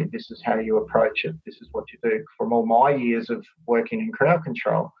properly. This is how you approach it. This is what you do. From all my years of working in crowd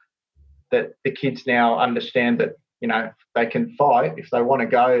control, that the kids now understand that, they can fight. If they want to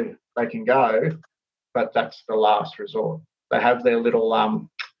go, they can go, but that's the last resort. They have their little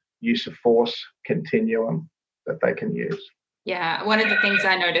use of force continuum that they can use. Yeah, one of the things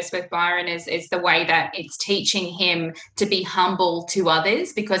I noticed with Byron is the way that it's teaching him to be humble to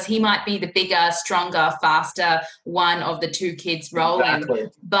others, because he might be the bigger, stronger, faster one of the two kids rolling, Exactly.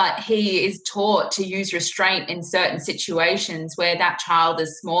 But he is taught to use restraint in certain situations where that child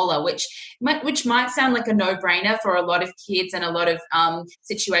is smaller, which might sound like a no-brainer for a lot of kids and a lot of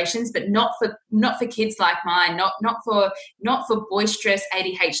situations, but not for kids like mine, not for boisterous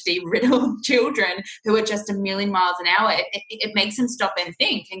ADHD-riddled children who are just a million miles an hour. It makes him stop and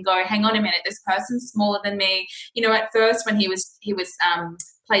think and go, hang on a minute, this person's smaller than me. At first when he was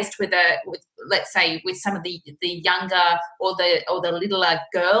placed with let's say with some of the younger or the littler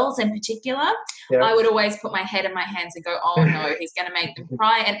girls in particular, yeah. I would always put my head in my hands and go, oh no, he's going to make them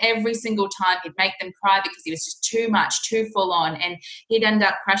cry. And every single time he'd make them cry because he was just too much, too full on, and he'd end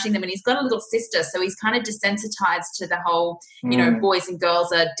up crushing them. And he's got a little sister, so he's kind of desensitized to the whole, boys and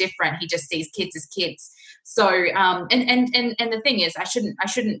girls are different. He just sees kids as kids. So and the thing is, I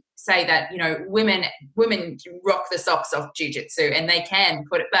shouldn't say that women rock the socks off jiu-jitsu, and they can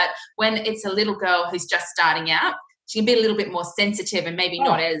put it, but when it's a little girl who's just starting out, she can be a little bit more sensitive and maybe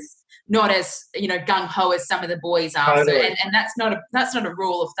not as gung-ho as some of the boys are. Totally. So, and that's not a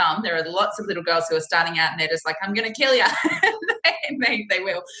rule of thumb. There are lots of little girls who are starting out and they're just like, I'm going to kill you. And they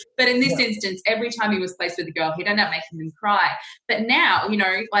will. But in this instance, every time he was placed with a girl, he'd end up making them cry. But now,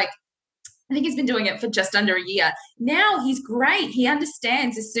 I think he's been doing it for just under a year. Now he's great. He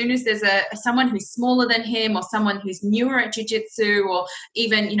understands as soon as there's someone who's smaller than him, or someone who's newer at jiu-jitsu, or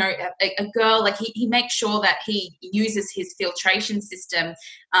even, a girl, like he makes sure that he uses his filtration system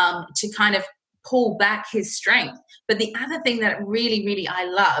to kind of pull back his strength. But the other thing that really, really I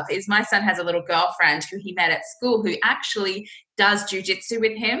love is my son has a little girlfriend who he met at school who actually does jiu-jitsu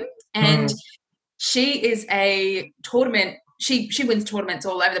with him. And she is a tournament. She wins tournaments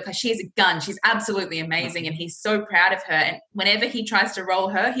all over the place. She is a gun. She's absolutely amazing, and he's so proud of her. And whenever he tries to roll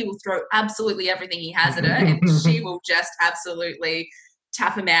her, he will throw absolutely everything he has at her, and she will just absolutely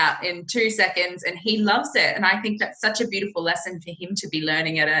tap him out in 2 seconds, and he loves it. And I think that's such a beautiful lesson for him to be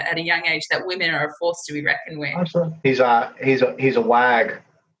learning at a young age, that women are a force to be reckoned with. He's a wag.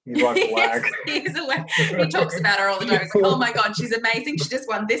 He's like a wag. He's a wag. He talks about her all the time. He's like, oh my God, she's amazing. She just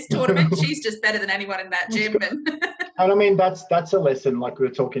won this tournament. She's just better than anyone in that gym. And I mean, that's a lesson, like we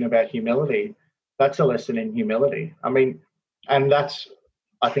were talking about humility. That's a lesson in humility. I mean, and that's,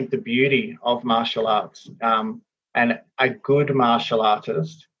 I think, the beauty of martial arts. And a good martial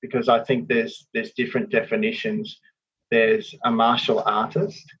artist, because I think there's different definitions. There's a martial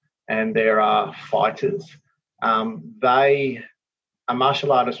artist and there are fighters. A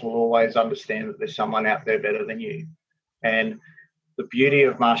martial artist will always understand that there's someone out there better than you. And the beauty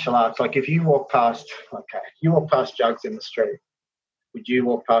of martial arts, like if you walk past Jugs in the street, would you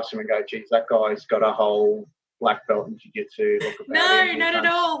walk past him and go, geez, that guy's got a whole black belt in jiu-jitsu? No, not at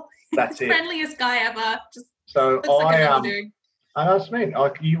all. That's the friendliest guy ever. Just so looks like another dude. I know what I mean.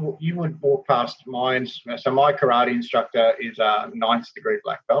 Like you would walk past mine. So my karate instructor is a 9th degree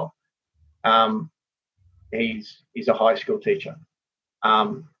black belt. He's a high school teacher.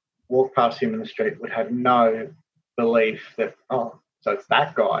 Walk past him in the street, would have no belief that, oh, so it's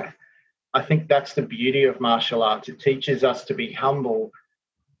that guy. I think that's the beauty of martial arts. It teaches us to be humble,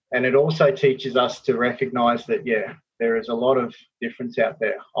 and it also teaches us to recognise that, yeah, there is a lot of difference out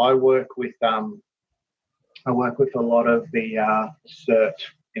there. I work with a lot of the CERT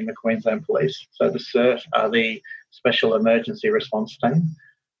in the Queensland Police. So the CERT are the Special Emergency Response Team.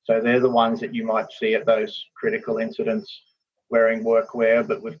 So they're the ones that you might see at those critical incidents wearing workwear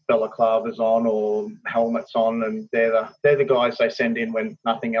but with balaclavas on or helmets on, and they're the guys they send in when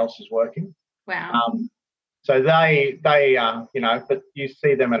nothing else is working. Wow. So they but you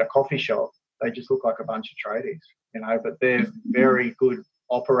see them at a coffee shop, they just look like a bunch of tradies, but they're very good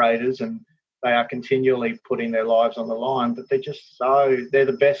operators and they are continually putting their lives on the line, but they're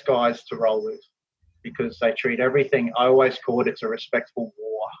the best guys to roll with because they treat everything. I always call it's a respectful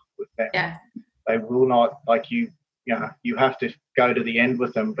war with them. Yeah. They will not, like you have to go to the end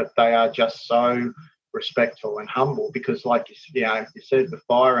with them, but they are just so respectful and humble because, like you said with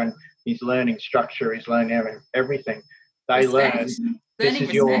Byron, he's learning structure, he's learning everything. They learn. This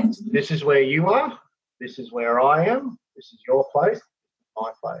is where you are. This is where I am. This is your place. This is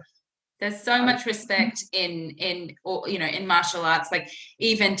my place. There's so much respect in martial arts, like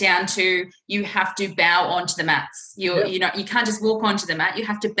even down to you have to bow onto the mats. You can't just walk onto the mat. You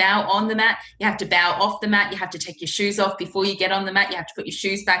have to bow on the mat. You have to bow off the mat. You have to take your shoes off before you get on the mat. You have to put your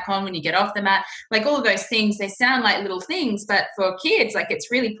shoes back on when you get off the mat. Like all of those things, they sound like little things, but for kids, like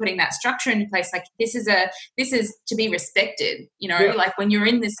it's really putting that structure into place. Like this is to be respected. Like when you're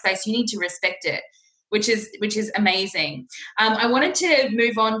in this space, you need to respect it. Which is amazing. I wanted to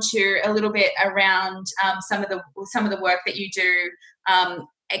move on to a little bit around some of the work that you do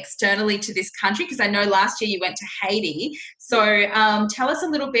externally to this country, because I know last year you went to Haiti. So tell us a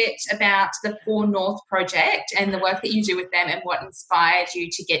little bit about the 4 North project and the work that you do with them and what inspired you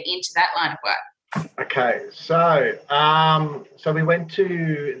to get into that line of work. Okay, so we went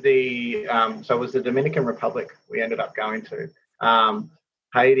to it was the Dominican Republic we ended up going to.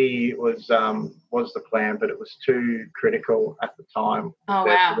 Haiti was the plan, but it was too critical at the time.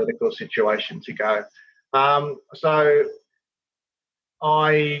 Political situation to go. So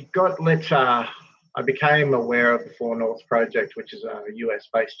I became aware of the 4 North project, which is a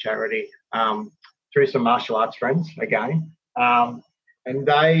US-based charity, through some martial arts friends again. And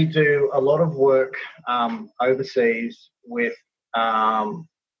they do a lot of work overseas with low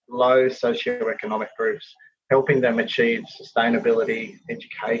socioeconomic groups, helping them achieve sustainability,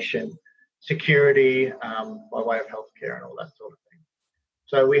 education, security, by way of healthcare and all that sort of thing.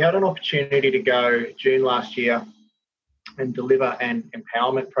 So we had an opportunity to go June last year and deliver an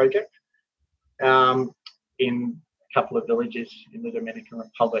empowerment project in a couple of villages in the Dominican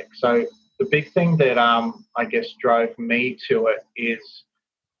Republic. So the big thing that I guess drove me to it is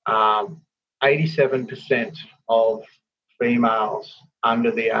 87% of females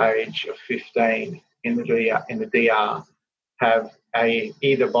under the age of 15 in the DR have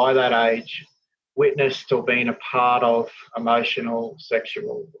either by that age witnessed or been a part of emotional,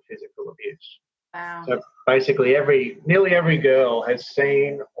 sexual, or physical abuse. Wow. So basically nearly every girl has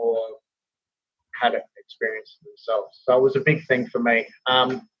seen or had an experience themselves. So it was a big thing for me.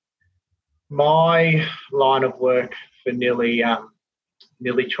 My line of work for nearly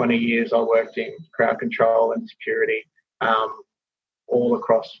 20 years, I worked in crowd control and security all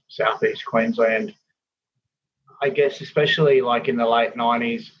across southeast Queensland. I guess especially like in the late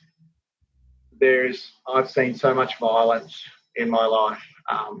 90s, I've seen so much violence in my life.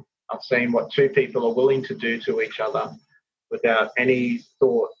 I've seen what 2 people are willing to do to each other without any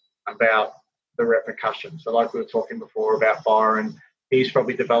thought about the repercussions. So like we were talking before about Byron, he's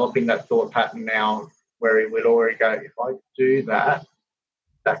probably developing that thought pattern now where he would already go, if I do that,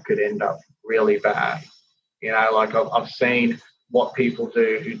 that could end up really bad. You know, like I've seen what people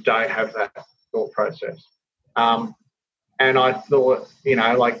do who don't have that thought process. And I thought, you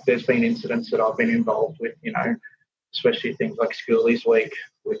know, like there's been incidents that I've been involved with, you know, especially things like Schoolies Week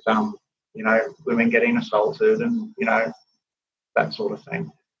with, you know, women getting assaulted and, you know, that sort of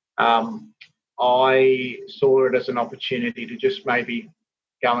thing. I saw it as an opportunity to just maybe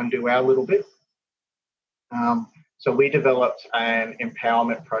go and do our little bit. So we developed an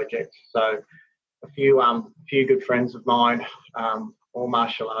empowerment project. So a few good friends of mine, all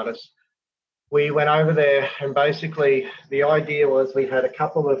martial artists, we went over there, and basically the idea was we had a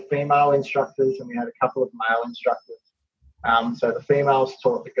couple of female instructors and we had a couple of male instructors. So the females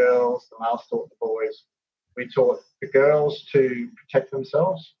taught the girls, the males taught the boys. We taught the girls to protect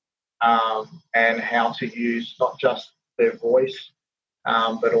themselves and how to use not just their voice,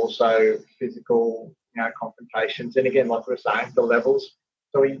 but also physical, you know, confrontations. And again, like we were saying, the levels.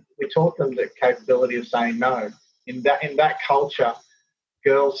 So we taught them the capability of saying no. In that culture,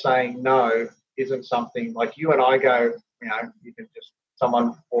 girls saying no isn't something like you and I go, you know, you can just,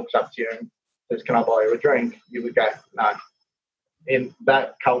 someone walks up to you and says, "Can I buy you a drink?" You would go, "No." In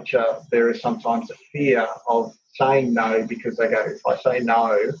that culture, there is sometimes a fear of saying no because they go, if I say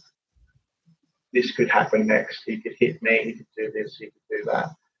no, this could happen next. He could hit me, he could do this, he could do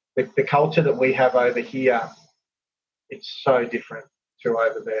that. The culture that we have over here, it's so different to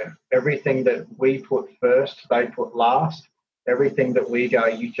over there. Everything that we put first, they put last. Everything that we go,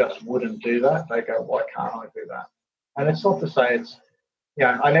 you just wouldn't do that. They go, why can't I do that? And it's not to say it's, you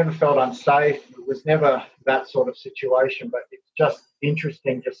know, I never felt unsafe. It was never that sort of situation, but it's just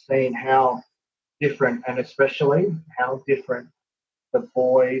interesting just seeing how different, and especially how different the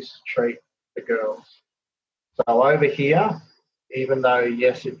boys treat the girls. So over here, even though,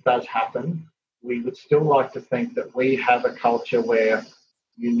 yes, it does happen, we would still like to think that we have a culture where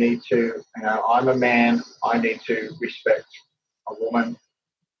you need to, you know, I'm a man, I need to respect a woman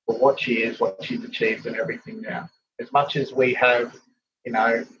for what she is, what she's achieved and everything now. As much as we have, you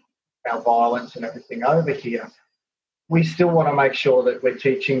know, our violence and everything over here, we still want to make sure that we're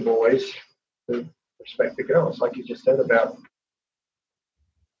teaching boys to respect the girls, like you just said about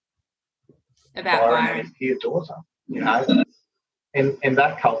Byron and your daughter. You know, in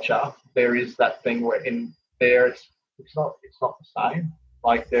that culture, there is that thing where in there it's not the same.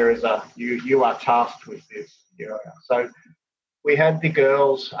 Like there is a you are tasked with this. You know, so we had the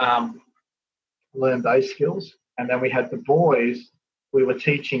girls learn those skills, and then we had the boys. We were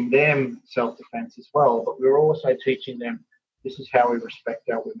teaching them self-defense as well, but we were also teaching them this is how we respect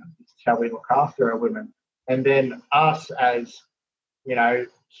our women. This is how we look after our women. And then us as, you know,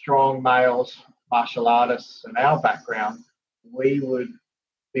 strong males, martial artists and our background, we would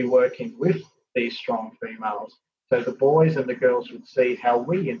be working with these strong females. So the boys and the girls would see how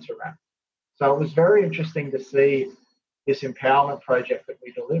we interact. So it was very interesting to see this empowerment project that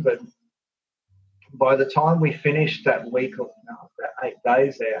we delivered. By the time we finished that week of about 8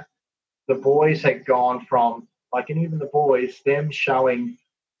 days there, the boys had gone from, like, and even the boys, them showing,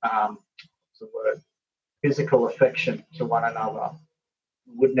 what's the word, physical affection to one another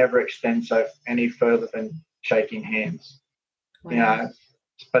would never extend so any further than shaking hands. Wow. You know,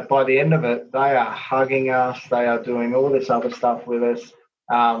 but by the end of it, they are hugging us. They are doing all this other stuff with us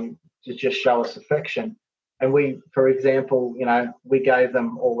to just show us affection. And we, for example, you know, we gave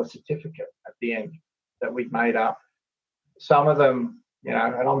them all a certificate at the end that we'd made up. Some of them, you know,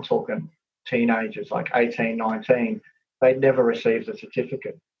 and I'm talking teenagers like 18, 19, they'd never received a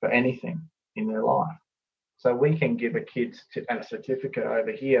certificate for anything in their life. So we can give a kid a certificate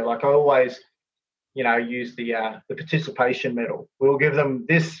over here. Like I always, you know, use the participation medal. We'll give them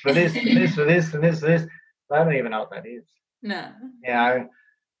this for this, and this for this, and this for this. They don't even know what that is. No. You know,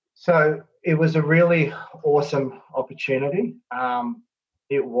 so it was a really awesome opportunity.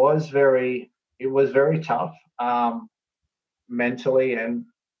 It was very tough, mentally and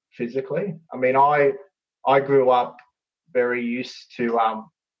physically. I mean, I grew up very used to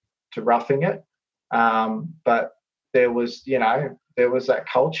roughing it, but there was that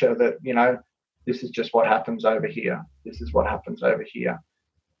culture that, you know, this is just what happens over here. This is what happens over here.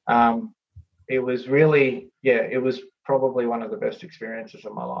 It was really, it was probably one of the best experiences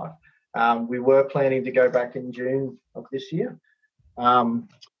of my life. We were planning to go back in June of this year,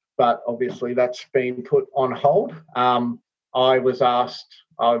 but obviously that's been put on hold. I was asked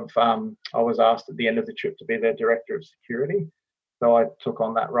at the end of the trip to be their director of security, so I took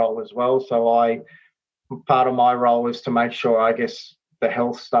on that role as well. So part of my role is to make sure, I guess, the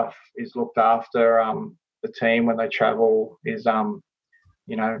health stuff is looked after. The team when they travel is,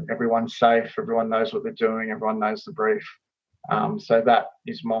 you know, everyone's safe, everyone knows what they're doing, everyone knows the brief. So that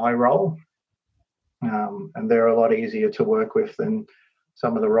is my role. And they're a lot easier to work with than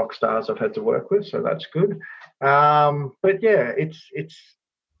some of the rock stars I've had to work with. So that's good. But yeah,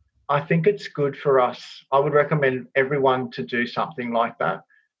 I think it's good for us. I would recommend everyone to do something like that.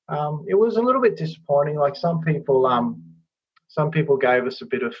 It was a little bit disappointing. Like some people gave us a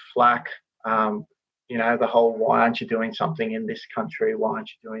bit of flack. The whole, why aren't you doing something in this country? Why aren't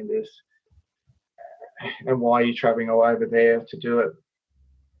you doing this? And why are you traveling all over there to do it?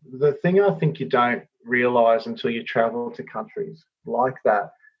 The thing I think you don't realise until you travel to countries like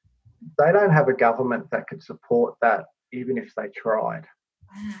that, they don't have a government that could support that, even if they tried.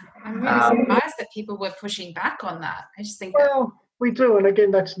 Wow. I'm really surprised that people were pushing back on that. I just think we do, and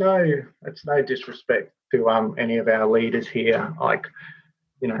again, that's no disrespect to any of our leaders here. Like,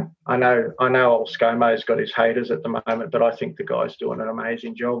 I know old ScoMo's got his haters at the moment, but I think the guy's doing an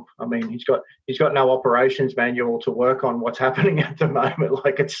amazing job. I mean, he's got no operations manual to work on what's happening at the moment.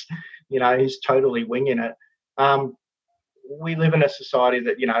 Like it's, he's totally winging it. We live in a society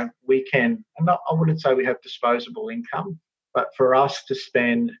that, we can, I wouldn't say we have disposable income, but for us to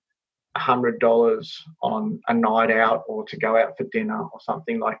spend $100 on a night out or to go out for dinner or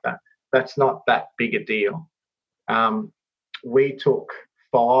something like that, that's not that big a deal. We took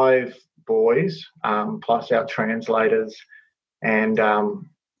 5 boys, plus our translators and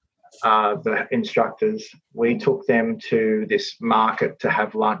the instructors. We took them to this market to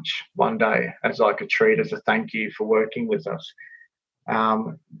have lunch one day as like a treat, as a thank you for working with us.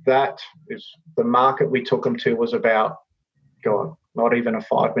 That is the market we took them to was about, not even a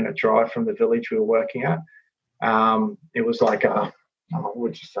 5-minute drive from the village we were working at. It was like what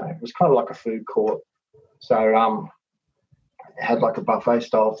would you say? It was kind of like a food court. So it had like a buffet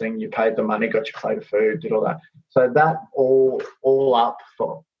style thing. You paid the money, got your plate of food, did all that. So that all up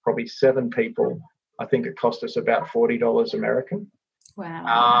for probably 7 people, I think it cost us about $40 American.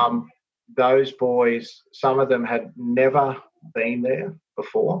 Wow. Those boys, some of them had never been there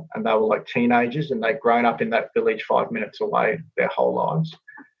before, and they were like teenagers, and they'd grown up in that village 5 minutes away their whole lives.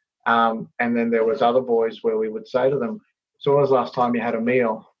 And then there was other boys where we would say to them, so when was the last time you had a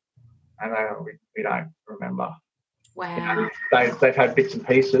meal? And we don't remember. Wow. They've had bits and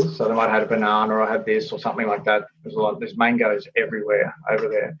pieces, so they might have had a banana or had this or something like that. There's mangoes everywhere over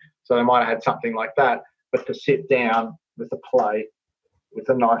there, so they might have had something like that. But to sit down with a plate, with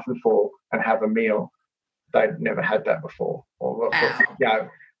a knife and fork, and have a meal, they'd never had that before.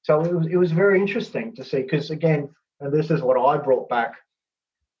 So it was very interesting to see, because again, and this is what I brought back,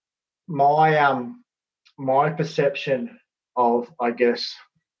 my perception of, I guess,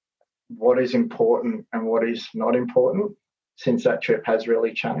 what is important and what is not important since that trip has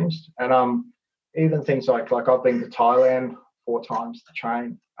really changed. And even things like I've been to Thailand 4 times to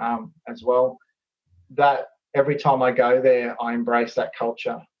train as well. That every time I go there, I embrace that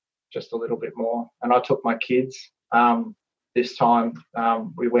culture just a little bit more. And I took my kids this time.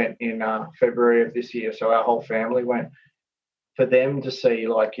 We went in February of this year, so our whole family went. For them to see,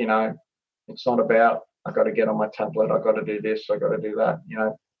 it's not about I got to get on my tablet, I got to do this, I got to do that.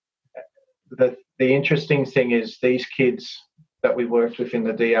 The interesting thing is these kids that we worked with in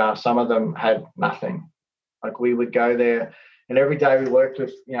the DR, some of them had nothing. Like we would go there, and every day we worked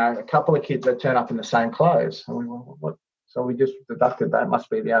with, a couple of kids that turn up in the same clothes. And we went, what? So we just deducted that must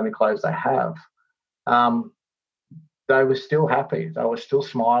be the only clothes they have. They were still happy. They were still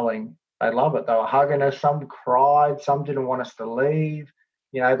smiling. They love it. They were hugging us. Some cried. Some didn't want us to leave.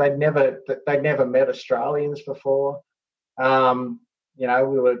 They'd never met Australians before.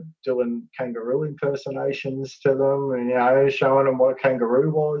 We were doing kangaroo impersonations to them and, showing them what a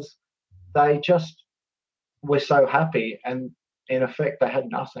kangaroo was. They just were so happy, and in effect, they had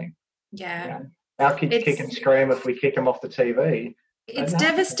nothing. Yeah. Our kids kick and scream if we kick them off the TV. It's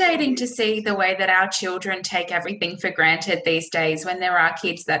devastating to see the way that our children take everything for granted these days, when there are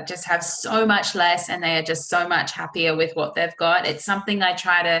kids that just have so much less and they are just so much happier with what they've got. It's something I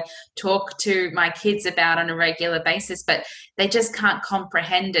try to talk to my kids about on a regular basis, but they just can't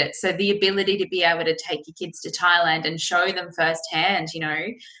comprehend it. So the ability to be able to take your kids to Thailand and show them firsthand,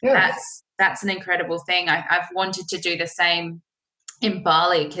 that's an incredible thing. I've wanted to do the same in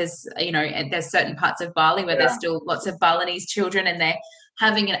Bali, because there's certain parts of Bali where there's still lots of Balinese children, and they're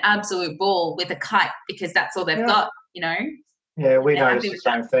having an absolute ball with a kite because that's all they've got. Yeah, we noticed the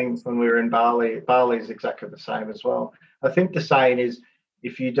same thing when we were in Bali. Bali is exactly the same as well. I think the saying is,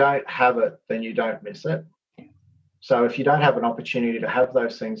 if you don't have it, then you don't miss it. So if you don't have an opportunity to have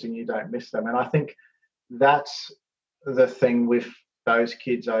those things, then you don't miss them. And I think that's the thing with those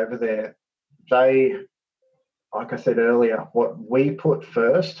kids over there. They, like I said earlier, what we put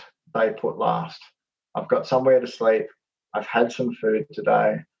first, they put last. I've got somewhere to sleep. I've had some food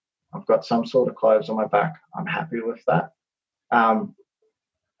today, I've got some sort of clothes on my back, I'm happy with that.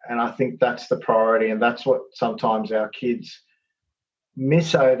 And I think that's the priority, and that's what sometimes our kids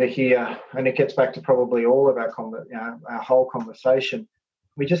miss over here. And it gets back to probably all of our our whole conversation.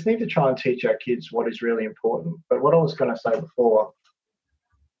 We just need to try and teach our kids what is really important. But what I was going to say before,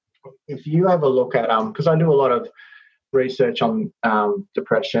 if you have a look at because I do a lot of research on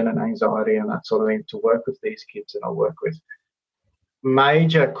depression and anxiety and that sort of thing to work with these kids that I work with.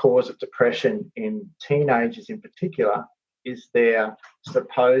 Major cause of depression in teenagers in particular is their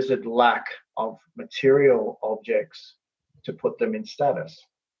supposed lack of material objects to put them in status.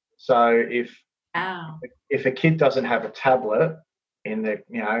 So if a kid doesn't have a tablet in the,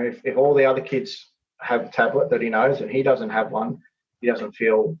 if all the other kids have a tablet that he knows and he doesn't have one, he doesn't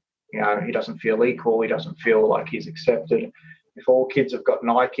feel, he doesn't feel equal. He doesn't feel like he's accepted. If all kids have got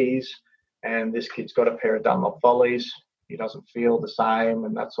Nikes and this kid's got a pair of Dunlop Volleys, he doesn't feel the same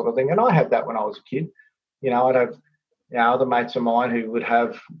and that sort of thing. And I had that when I was a kid. I'd have other mates of mine who would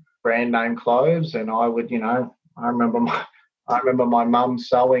have brand name clothes, and I would, I remember my mum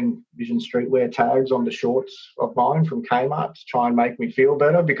sewing Vision Streetwear tags on the shorts of mine from Kmart to try and make me feel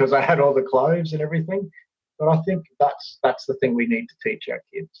better because I had all the clothes and everything. But I think that's the thing we need to teach our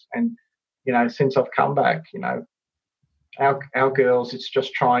kids. And, since I've come back, our girls, it's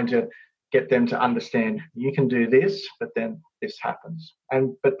just trying to get them to understand you can do this, but then this happens.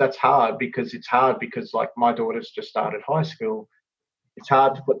 But that's hard because like my daughter's just started high school. It's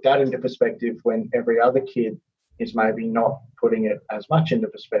hard to put that into perspective when every other kid is maybe not putting it as much into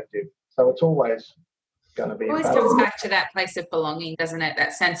perspective. So it's always going to be. It always comes back to that place of belonging, doesn't it?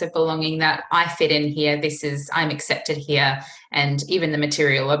 That sense of belonging, that I fit in here. I'm accepted here. And even the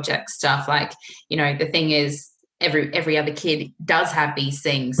material object stuff, like, the thing is, every other kid does have these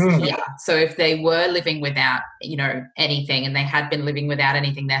things here. So if they were living without, anything, and they had been living without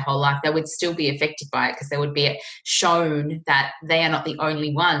anything their whole life, they would still be affected by it because they would be shown that they are not the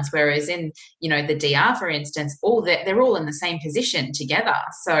only ones. Whereas in, the DR, for instance, they're all in the same position together.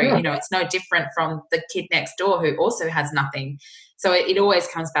 So, it's no different from the kid next door who also has nothing. So it always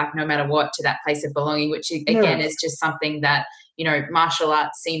comes back, no matter what, to that place of belonging, which again is just something that, martial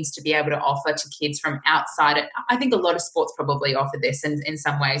arts seems to be able to offer to kids from outside it. I think a lot of sports probably offer this in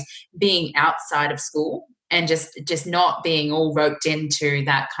some ways, being outside of school and just not being all roped into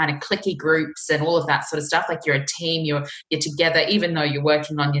that kind of cliquey groups and all of that sort of stuff. Like, you're a team, you're together, even though you're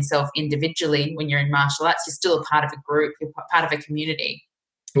working on yourself individually. When you're in martial arts, you're still a part of a group, you're part of a community.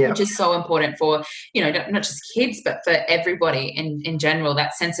 Yeah. Which is so important for, not just kids, but for everybody in general.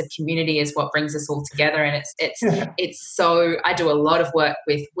 That sense of community is what brings us all together. And it's so, I do a lot of work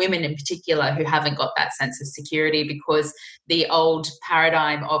with women in particular who haven't got that sense of security because the old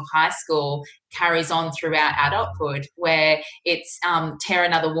paradigm of high school carries on throughout adulthood, where it's tear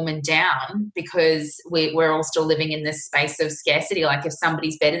another woman down because we're all still living in this space of scarcity. Like, if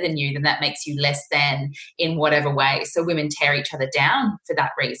somebody's better than you, then that makes you less than in whatever way. So women tear each other down for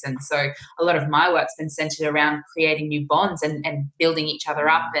that reason. So a lot of my work's been centered around creating new bonds and building each other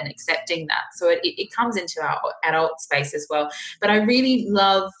up and accepting that. So it comes into our adult space as well. But I really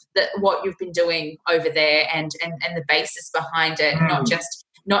love what you've been doing over there and the basis behind it,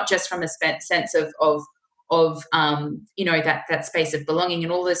 not just from a sense of that space of belonging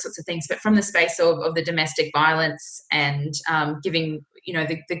and all those sorts of things, but from the space of the domestic violence and giving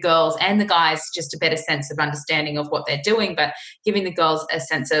the girls and the guys just a better sense of understanding of what they're doing, but giving the girls a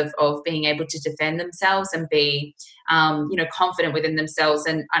sense of being able to defend themselves and be confident within themselves.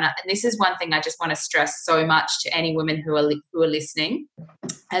 And this is one thing I just want to stress so much to any women who are listening.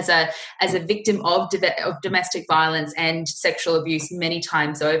 As a victim of domestic violence and sexual abuse many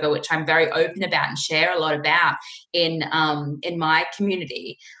times over, which I'm very open about and share a lot about in my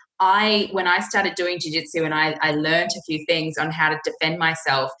community, when I started doing jiu-jitsu and I learned a few things on how to defend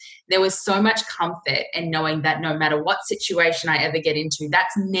myself, there was so much comfort in knowing that no matter what situation I ever get into,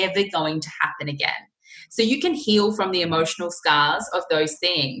 that's never going to happen again. So you can heal from the emotional scars of those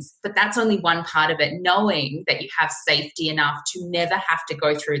things, but that's only one part of it, knowing that you have safety enough to never have to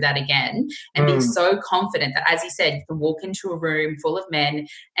go through that again and be so confident that, as you said, you can walk into a room full of men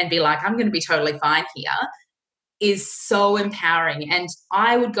and be like, I'm going to be totally fine here, is so empowering. And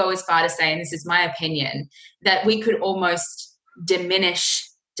I would go as far to say, and this is my opinion, that we could almost diminish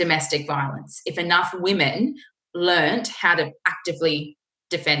domestic violence if enough women learnt how to actively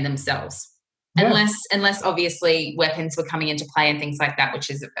defend themselves. Yeah. Unless obviously weapons were coming into play and things like that, which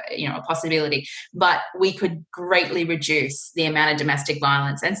is, a possibility. But we could greatly reduce the amount of domestic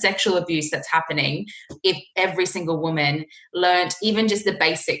violence and sexual abuse that's happening if every single woman learned even just the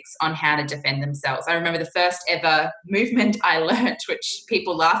basics on how to defend themselves. I remember the first ever movement I learned, which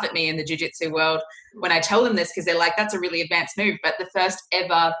people laugh at me in the jiu-jitsu world when I tell them this, because they're like, that's a really advanced move. But the first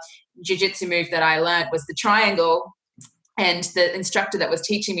ever jiu-jitsu move that I learned was the triangle. And the instructor that was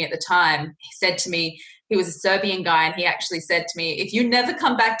teaching me at the time, he said to me, he was a Serbian guy, and he actually said to me, if you never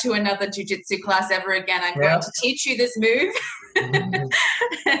come back to another jiu-jitsu class ever again, I'm going to teach you this move.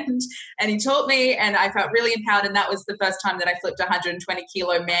 and he taught me, and I felt really empowered. And that was the first time that I flipped a 120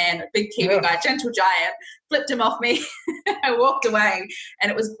 kilo man, a big Kiwi guy, gentle giant, flipped him off me. I walked away, and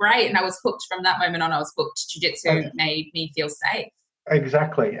it was great. And I was hooked from that moment on. I was hooked. Jiu-jitsu made me feel safe.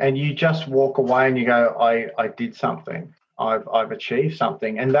 Exactly. And you just walk away and you go, I did something. I've achieved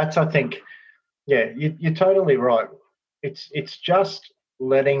something. And that's, I think, you're totally right. It's just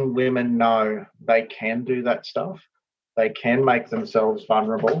letting women know they can do that stuff. They can make themselves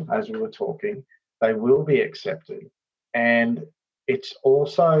vulnerable, as we were talking. They will be accepted. And it's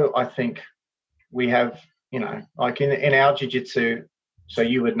also, I think, we have, like in our jiu-jitsu, so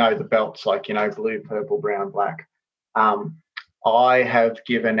you would know the belts, like, blue, purple, brown, black. I have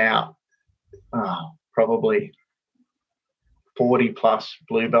given out probably 40 plus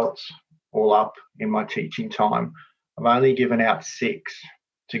blue belts all up in my teaching time. I've only given out 6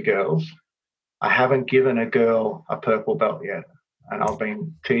 to girls. I haven't given a girl a purple belt yet, and I've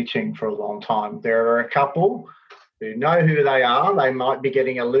been teaching for a long time. There are a couple who know who they are. They might be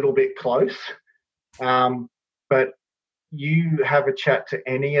getting a little bit close, but you have a chat to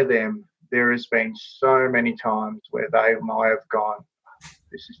any of them, there has been so many times where they might have gone,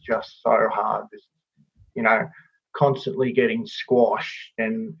 this is just so hard. This, constantly getting squashed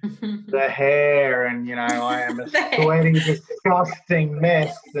and the hair, and I am a sweaty, disgusting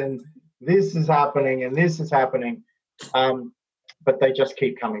mess, and this is happening and this is happening. But they just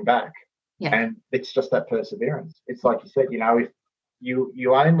keep coming back. Yeah. And it's just that perseverance. It's like you said, if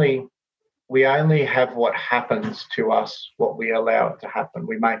we only have what happens to us, what we allow it to happen.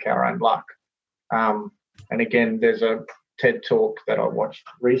 We make our own luck. And again, there's a TED talk that I watched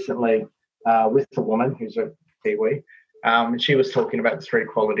recently with a woman who's a Kiwi, and she was talking about the 3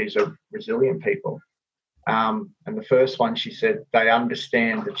 qualities of resilient people. And the first one, she said, they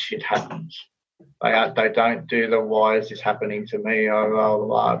understand that shit happens. They don't do the, why is this happening to me?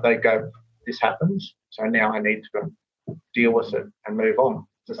 They go, this happens, so now I need to deal with it and move on.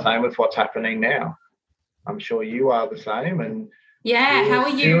 It's the same with what's happening now. I'm sure you are the same. And how are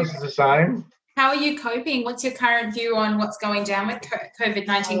you? Yours is the same. How are you coping? What's your current view on what's going down with COVID-19?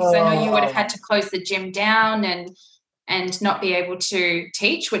 Because I know you would have had to close the gym down and not be able to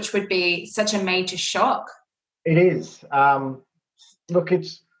teach, which would be such a major shock. It is. Look,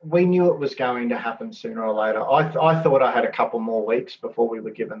 we knew it was going to happen sooner or later. I thought I had a couple more weeks before we were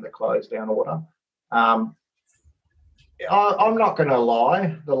given the close down order. I'm not going to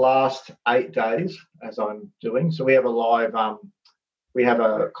lie, the last 8 days, as I'm doing, so we have a live, we have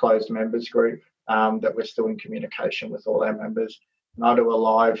a closed members group that we're still in communication with all our members. And I do a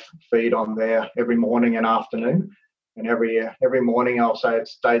live feed on there every morning and afternoon. And every morning I'll say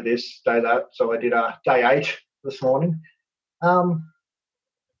it's day this, day that. So I did day 8 this morning. I'm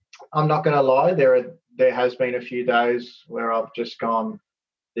not going to lie, there has been a few days where I've just gone,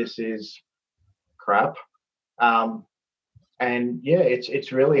 this is crap. And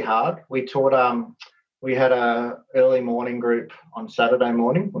it's really hard. We had a early morning group on Saturday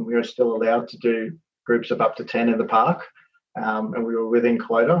morning when we were still allowed to do groups of up to 10 in the park, and we were within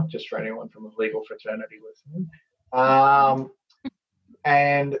quota, just for anyone from a legal fraternity listening.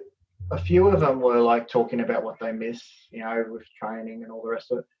 And a few of them were like talking about what they miss, with training and all the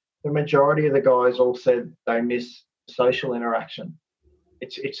rest of it. The majority of the guys all said they miss social interaction.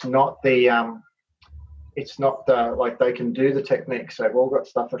 It's not the like they can do the techniques. They've all got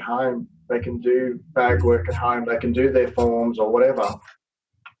stuff at home. They can do bag work at home. They can do their forms or whatever.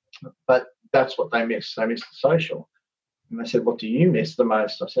 But that's what they miss. They miss the social. And they said, what do you miss the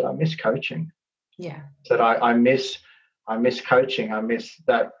most? I said, I miss coaching. Yeah. I said, I miss coaching. I miss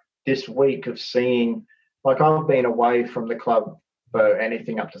that this week of seeing, like I've been away from the club for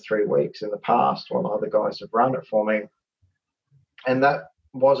anything up to 3 weeks in the past while other guys have run it for me. And that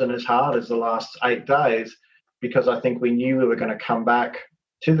wasn't as hard as the last 8 days, because I think we knew we were going to come back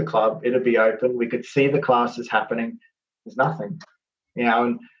to the club. It'd be open. We could see the classes happening. There's nothing,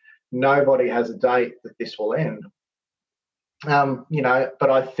 and nobody has a date that this will end. But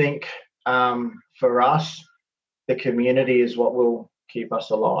I think for us, the community is what will keep us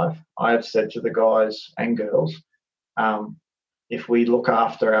alive. I have said to the guys and girls, if we look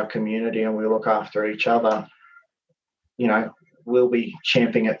after our community and we look after each other, we'll be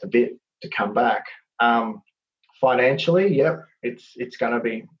champing at the bit to come back. Financially, yep, it's going to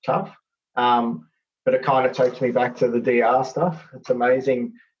be tough. But it kind of takes me back to the DR stuff. It's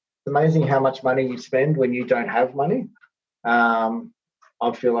amazing how much money you spend when you don't have money.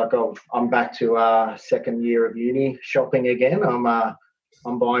 I feel like I'm back to second year of uni shopping again. I'm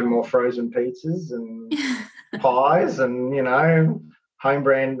buying more frozen pizzas and pies, and home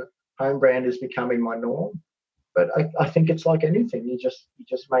brand is becoming my norm. But I think it's like anything. You just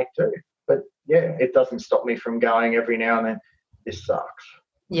make do. But yeah, it doesn't stop me from going every now and then, this sucks.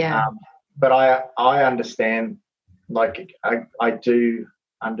 Yeah. But I understand, like I do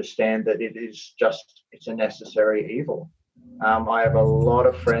understand that it's a necessary evil. I have a lot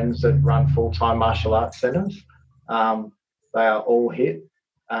of friends that run full-time martial arts centres. They are all hit.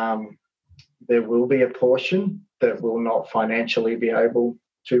 There will be a portion that will not financially be able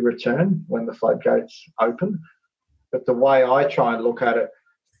to return when the floodgates open. But the way I try and look at it,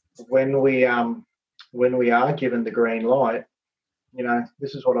 when we are given the green light,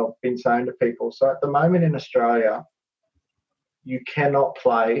 this is what I've been saying to people. So at the moment in Australia, you cannot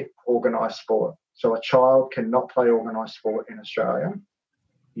play organised sport. So a child cannot play organised sport in Australia.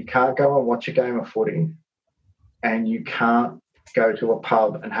 You can't go and watch a game of footy, and you can't go to a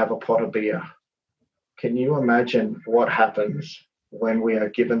pub and have a pot of beer. Can you imagine what happens when we are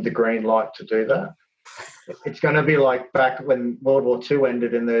given the green light to do that? It's going to be like back when World War II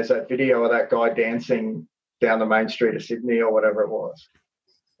ended and there's that video of that guy dancing down the main street of Sydney or whatever it was.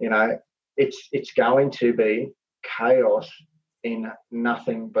 It's going to be chaos in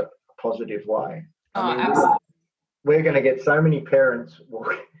nothing but a positive way. Absolutely. We're going to get so many parents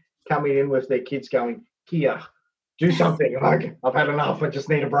coming in with their kids going, "Kia, do something. Like, I've had enough. I just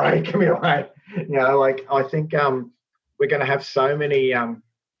need a break. Come here, right?" I think we're going to have so many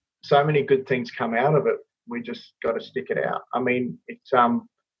good things come out of it. We just got to stick it out.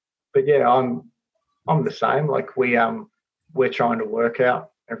 But yeah, I'm the same. Like we're trying to work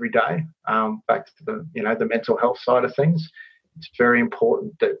out every day. Back to the mental health side of things. It's very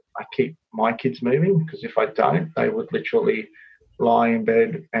important that I keep my kids moving, because if I don't, they would literally lie in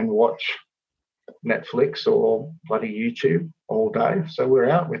bed and watch Netflix or bloody YouTube all day. So we're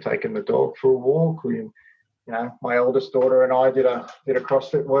out. We're taking the dog for a walk. My eldest daughter and I did a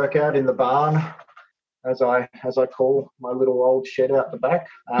CrossFit workout in the barn, as I call my little old shed out the back.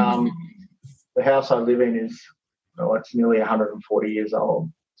 The house I live in it's nearly 140 years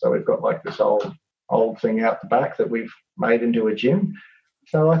old. So we've got like this old thing out the back that we've made into a gym.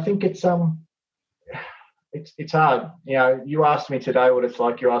 So I think it's hard. You asked me today what it's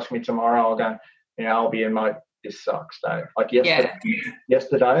like. You ask me tomorrow, I'll go, I'll be in my this sucks day. Like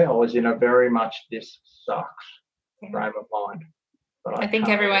yesterday I was in a very much this sucks frame of mind. But I think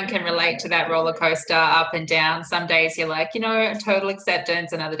everyone can relate to that roller coaster up and down. Some days you're like, total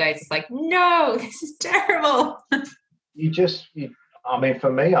acceptance, and other days it's like, no, this is terrible.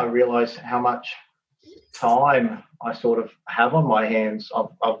 For me, I realise how much time I sort of have on my hands.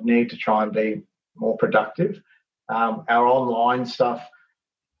 I need to try and be more productive. Our online stuff,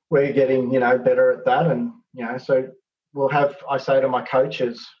 we're getting, better at that. And, so I say to my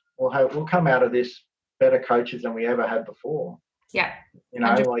coaches, we'll come out of this better coaches than we ever had before. Yeah.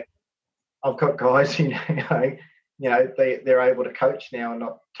 Like I've got guys, they're able to coach now and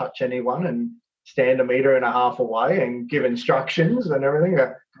not touch anyone and stand 1.5 meters away and give instructions and everything.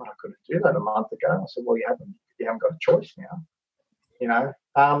 God, I couldn't do that a month ago. I said, well, you haven't got a choice now.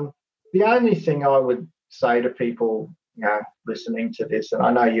 The only thing I would say to people, listening to this, and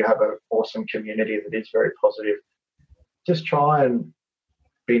I know you have an awesome community that is very positive, just try and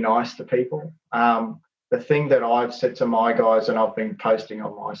be nice to people. The thing that I've said to my guys, and I've been posting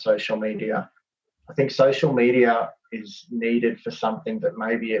on my social media, I think social media is needed for something that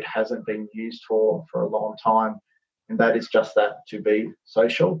maybe it hasn't been used for a long time, and that is just that, to be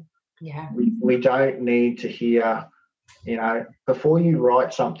social. Yeah. We don't need to hear, before you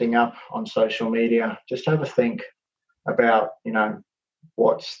write something up on social media, just have a think about,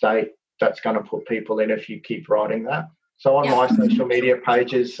 what state that's going to put people in if you keep writing that. So on my social media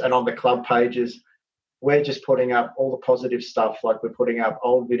pages and on the club pages, we're just putting up all the positive stuff. Like we're putting up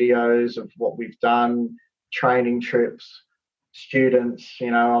old videos of what we've done, training trips, students.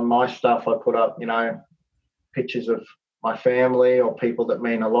 On my stuff, I put up, pictures of my family or people that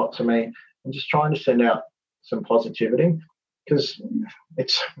mean a lot to me, and just trying to send out some positivity, because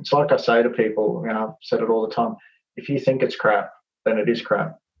it's like I say to people, I've said it all the time. If you think it's crap, then it is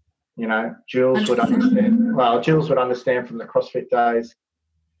crap. You know, Jules would understand. Well, Jules would understand from the CrossFit days.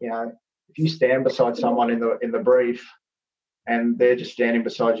 You know, if you stand beside someone in the brief, and they're just standing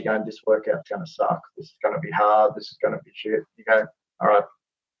beside you going, this workout's going to suck. This is going to be hard. This is going to be shit. You go, all right,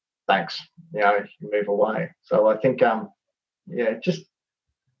 thanks. You know, you move away. So I think, just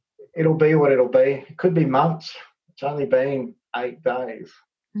it'll be what it'll be. It could be months. It's only been 8 days.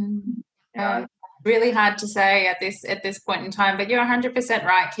 Mm-hmm. You know, really hard to say at this point in time, but you're 100%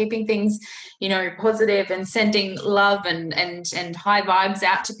 right. Keeping things, you know, positive and sending love and high vibes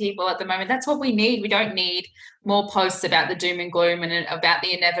out to people at the moment. That's what we need. We don't need more posts about the doom and gloom and about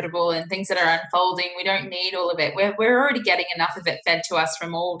the inevitable and things that are unfolding. We don't need all of it. We're already getting enough of it fed to us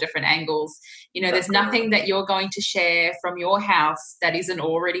from all different angles. You know, there's nothing that you're going to share from your house that isn't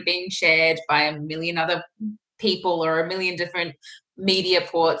already being shared by a million other people or a million different media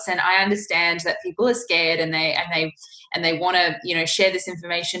ports. And I understand that people are scared and they want to, you know, share this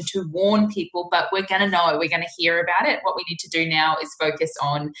information to warn people, but we're going to know it. We're going to hear about it. What we need to do now is focus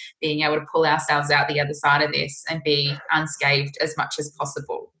on being able to pull ourselves out the other side of this and be unscathed as much as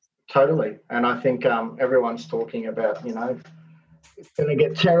possible. Totally. And I think everyone's talking about, you know, it's going to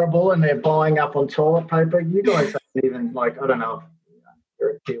get terrible and they're buying up on toilet paper. You guys haven't even, like, I don't know,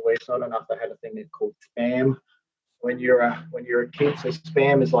 you're a Kiwi, so I don't know if they had a thing that's called spam. When you're a kid, so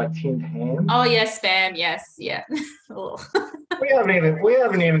spam is like tinned ham. Oh yes, spam. Yes, yeah. we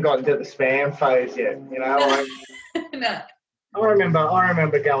haven't even gotten to the spam phase yet. You know, No. I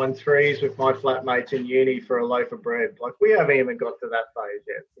remember going threes with my flatmates in uni for a loaf of bread. Like, we haven't even got to that phase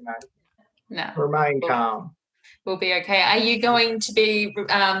yet. You know, no. Remain calm. We'll be okay. Are you going to be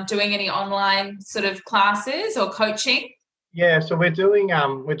doing any online sort of classes or coaching? Yeah, so we're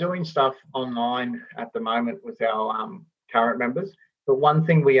doing stuff online at the moment with our current members. But one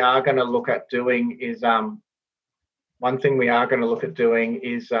thing we are going to look at doing is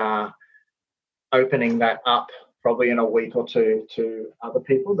opening that up probably in a week or two to other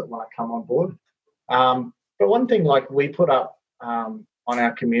people that want to come on board. But one thing, like, we put up on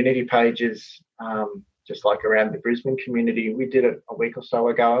our community pages, just like around the Brisbane community, we did it a week or so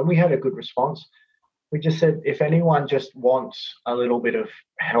ago, and we had a good response. We just said, if anyone just wants a little bit of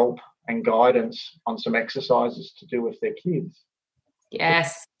help and guidance on some exercises to do with their kids,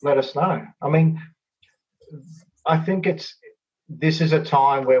 yes, let us know. I mean, I think this is a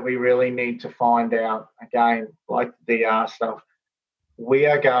time where we really need to find out, again, like the DR stuff. We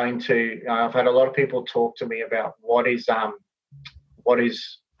are going to, I've had a lot of people talk to me about what is the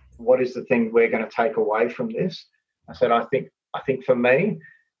thing we're going to take away from this. I said, I think for me,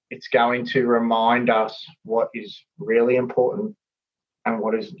 it's going to remind us what is really important and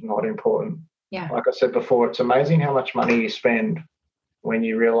what is not important. Yeah. Like I said before, it's amazing how much money you spend when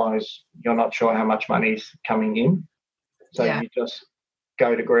you realise you're not sure how much money is coming in. So you just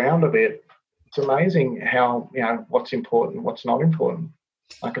go to ground a bit. It's amazing how, you know, what's important, what's not important.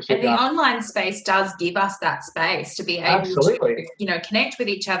 Like I said, and the online space does give us that space to be able to, you know, connect with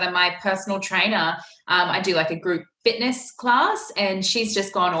each other. My personal trainer, I do like a group fitness class, and she's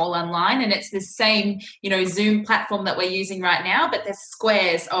just gone all online, and it's the same, you know, Zoom platform that we're using right now, but there's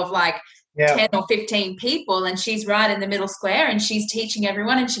squares of like 10 or 15 people, and she's right in the middle square, and she's teaching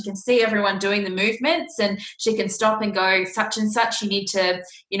everyone, and she can see everyone doing the movements, and she can stop and go, such and such, you need to,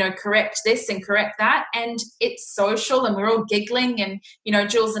 you know, correct this and correct that. And it's social, and we're all giggling. And, you know,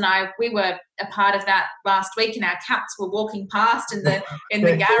 Jules and I, we were a part of that last week, and our cats were walking past in the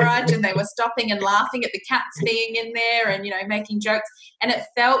garage, and they were stopping and laughing at the cats being in there and, you know, making jokes. And it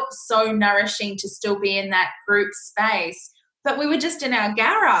felt so nourishing to still be in that group space. But we were just in our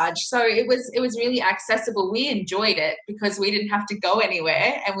garage, so it was really accessible. We enjoyed it because we didn't have to go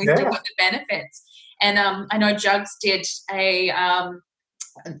anywhere, and we still got the benefits. And I know Jugs did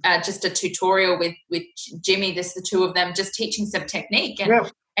just a tutorial with Jimmy. This the two of them just teaching some technique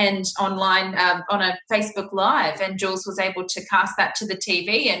and online on a Facebook Live. And Jules was able to cast that to the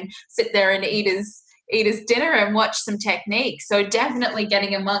TV and sit there and eat his dinner and watch some technique. So definitely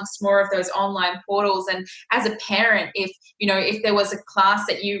getting amongst more of those online portals. And as a parent, if there was a class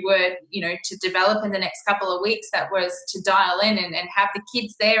that you were, you know, to develop in the next couple of weeks that was to dial in and have the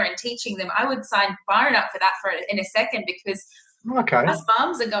kids there and teaching them, I would sign firing up for that in a second, because us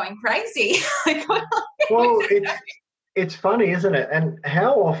mums are going crazy. Well, it's funny, isn't it? And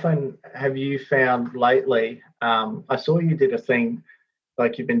how often have you found lately, I saw you did a thing,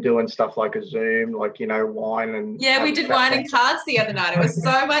 like you've been doing stuff like a Zoom, like, you know, wine and... Yeah, we did wine and cards the other night. It was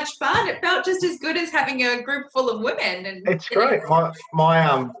so much fun. It felt just as good as having a group full of women. And it's great.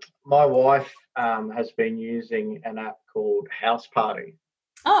 My wife has been using an app called House Party.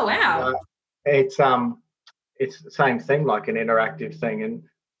 Oh, wow. It's the same thing, like an interactive thing. And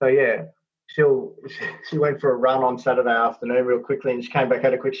So yeah, she went for a run on Saturday afternoon real quickly, and she came back,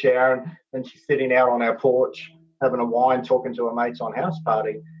 had a quick shower, and then she's sitting out on our porch having a wine, talking to her mates on house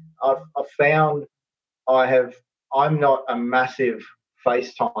party. I've found I'm not a massive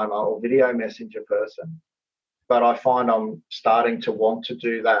FaceTimer or video messenger person, but I find I'm starting to want to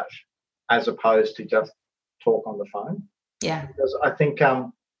do that as opposed to just talk on the phone. Yeah. Because I think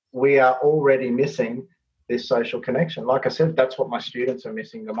we are already missing this social connection. Like I said, that's what my students are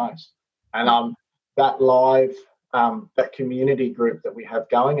missing the most. And that live, that community group that we have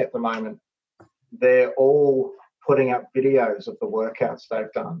going at the moment, they're all putting up videos of the workouts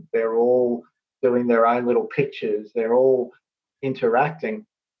they've done. They're all doing their own little pictures. They're all interacting.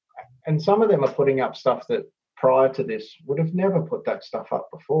 And some of them are putting up stuff that prior to this would have never put that stuff up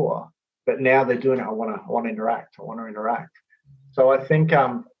before. But now they're doing it. I want to interact. I want to interact. So I think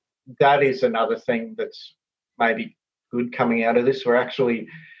that is another thing that's maybe good coming out of this. We're actually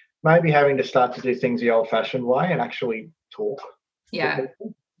maybe having to start to do things the old-fashioned way and actually talk. Yeah.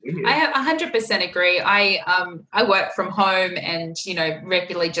 I 100% agree. I work from home, and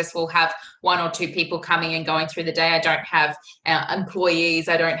regularly just will have one or two people coming and going through the day. I don't have employees.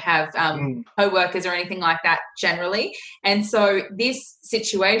 I don't have co-workers or anything like that generally. And so this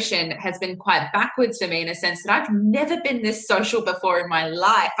situation has been quite backwards for me in a sense that I've never been this social before in my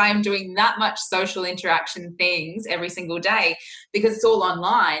life. I am doing that much social interaction things every single day because it's all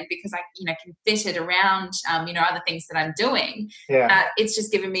online, because I can fit it around other things that I'm doing. Yeah. It's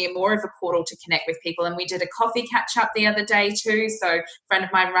just given me more of a portal to connect with people. And we did a coffee catch up the other day too. So a friend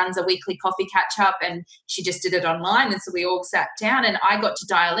of mine runs a weekly coffee catch up, and she just did it online. And so we all sat down, and I got to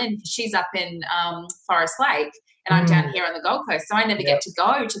dial in because she's up in Forest Lake and I'm down here on the Gold Coast. So I never get to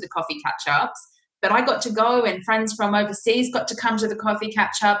go to the coffee catch ups, but I got to go, and friends from overseas got to come to the coffee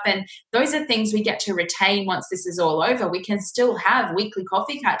catch up. And those are things we get to retain once this is all over. We can still have weekly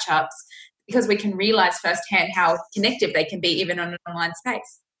coffee catch ups because we can realize firsthand how connected they can be even on an online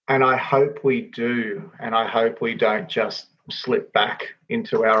space. And I hope we do, and I hope we don't just slip back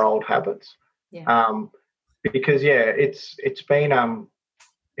into our old habits. Yeah. Because it's been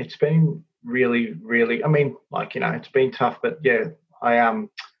really, really. I mean, it's been tough, but yeah, I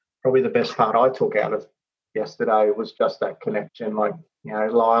probably the best part I took out of yesterday was just that connection.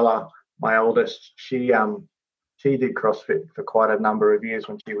 Lila, my oldest, she did CrossFit for quite a number of years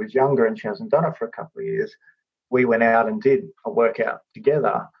when she was younger, and she hasn't done it for a couple of years. We went out and did a workout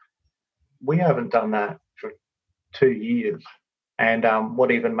together. We haven't done that for 2 years. And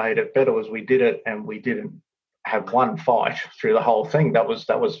what even made it better was we did it and we didn't have one fight through the whole thing. That was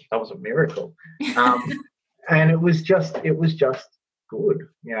a miracle. And it was just good,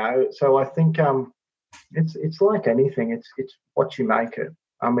 So I think it's like anything. It's what you make it.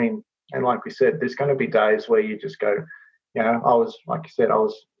 I mean, and like we said, there's going to be days where you just go, I was, like you said, I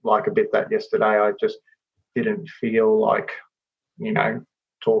was like a bit that yesterday. I just didn't feel like,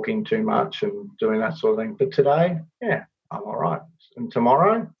 talking too much and doing that sort of thing. But today, yeah, I'm all right. And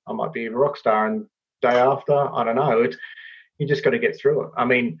tomorrow, I might be a rock star, and day after, I don't know. You just got to get through it. I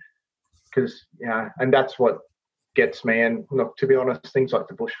mean, because, and that's what gets me. And look, to be honest, things like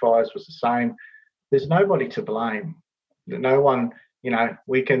the bushfires was the same. There's nobody to blame. No one,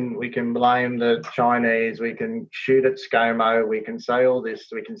 we can blame the Chinese. We can shoot at ScoMo. We can say all this.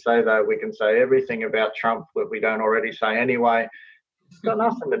 We can say that. We can say everything about Trump that we don't already say anyway. It's got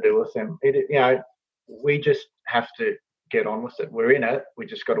nothing to do with him. We just have to get on with it. We're in it. We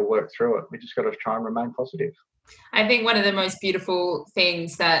just got to work through it. We just got to try and remain positive. I think one of the most beautiful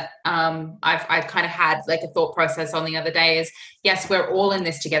things that I've kind of had like a thought process on the other day is, yes, we're all in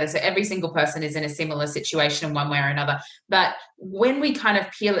this together. So every single person is in a similar situation in one way or another. But when we kind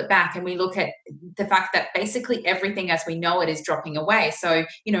of peel it back and we look at the fact that basically everything as we know it is dropping away. So,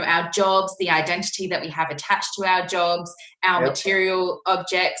 our jobs, the identity that we have attached to our jobs, our material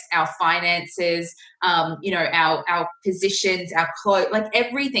objects, our finances, our positions, our clothes, like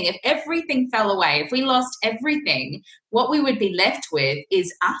everything. If everything fell away, if we lost everything, what we would be left with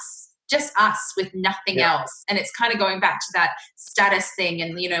is us, just us with nothing else. And it's kind of going back to that status thing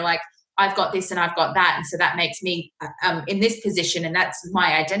and, I've got this and I've got that. And so that makes me in this position and that's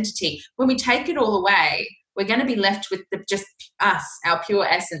my identity. When we take it all away, we're going to be left with just us, our pure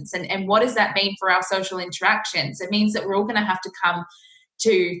essence. And what does that mean for our social interactions? It means that we're all going to have to come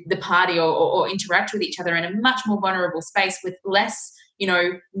to the party or interact with each other in a much more vulnerable space with less,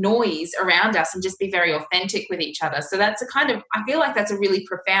 noise around us and just be very authentic with each other. So that's I feel like that's a really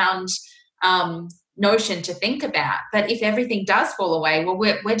profound notion to think about. But if everything does fall away, well,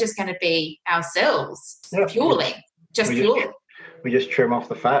 we're just going to be ourselves purely. We just trim off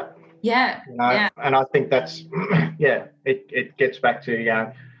the fat. Yeah. And I think that's, it gets back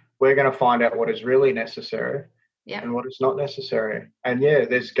to, we're going to find out what is really necessary and what is not necessary. And yeah,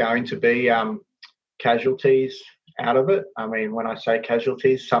 there's going to be casualties out of it. I mean, when I say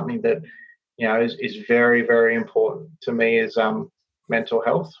casualties, something that, you know, is very, very important to me is mental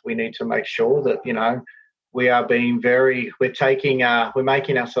health. We need to make sure that, you know, we are being we're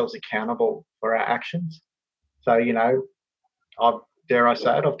making ourselves accountable for our actions. So, you know, dare I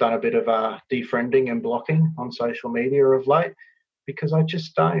say it, I've done a bit of defriending and blocking on social media of late, because I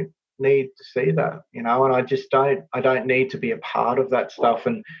just don't need to see that, you know, and I don't need to be a part of that stuff.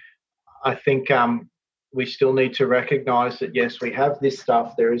 And I think we still need to recognise that, yes, we have this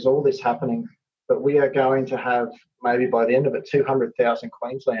stuff, there is all this happening, but we are going to have, maybe by the end of it, 200,000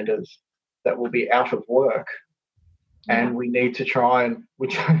 Queenslanders that will be out of work. Yeah. And we need to try and,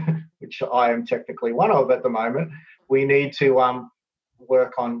 which I am technically one of at the moment, we need to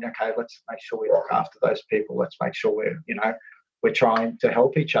work on, okay, let's make sure we look after those people. Let's make sure we're trying to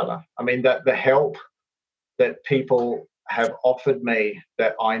help each other. I mean, that the help that people have offered me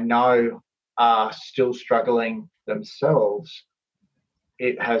that I know are still struggling themselves,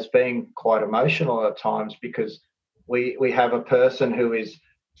 it has been quite emotional at times, because we have a person who is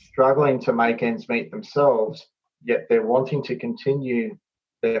struggling to make ends meet themselves, yet they're wanting to continue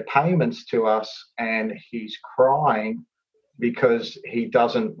their payments to us, and he's crying because he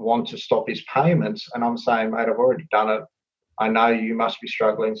doesn't want to stop his payments. And I'm saying, mate, I've already done it. I know you must be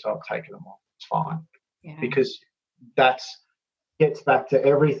struggling, so I've taken them off. It's fine. Yeah. Because that gets back to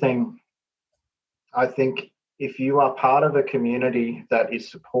everything. I think if you are part of a community that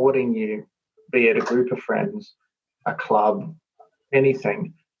is supporting you, be it a group of friends, a club,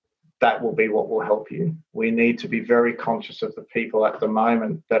 anything, that will be what will help you. We need to be very conscious of the people at the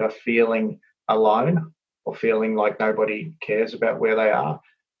moment that are feeling alone or feeling like nobody cares about where they are.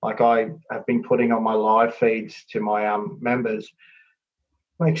 Like I have been putting on my live feeds to my members,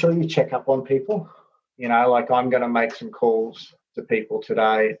 make sure you check up on people. You know, like I'm going to make some calls to people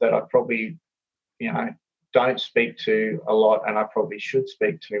today that I probably, you know, don't speak to a lot, and I probably should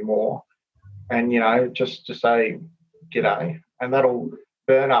speak to more. And, you know, just to say g'day, and that'll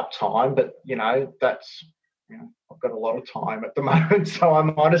burn up time, but, you know, that's, you know, I've got a lot of time at the moment, so I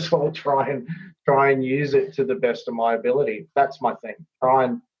might as well try and use it to the best of my ability. That's my thing. Try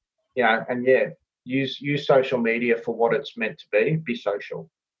and, you know, and yeah, use social media for what it's meant to be social.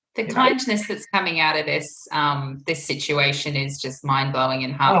 The kindness that's coming out of this this situation is just mind-blowing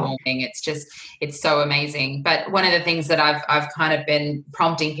and heartwarming. It's so amazing. But one of the things that I've kind of been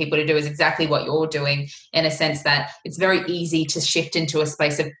prompting people to do is exactly what you're doing, in a sense that it's very easy to shift into a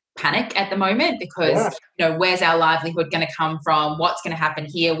space of panic at the moment, because you know, where's our livelihood going to come from? What's going to happen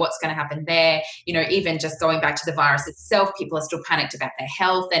here? What's going to happen there? You know, even just going back to the virus itself, people are still panicked about their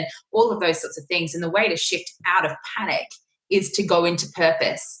health and all of those sorts of things. And the way to shift out of panic is to go into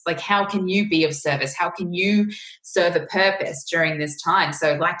purpose. Like, how can you be of service? How can you serve a purpose during this time?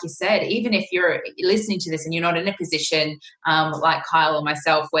 So like you said, even if you're listening to this and you're not in a position like Kyl or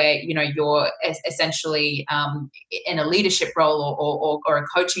myself, where, you know, you're essentially in a leadership role or a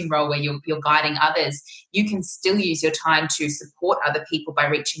coaching role where you're guiding others, you can still use your time to support other people by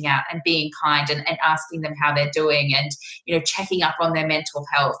reaching out and being kind and asking them how they're doing, and, you know, checking up on their mental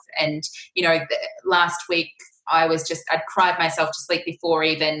health. And, you know, last week, I'd cried myself to sleep before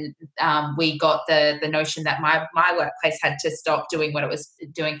even we got the notion that my workplace had to stop doing what it was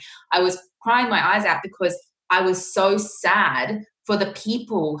doing. I was crying my eyes out because I was so sad for the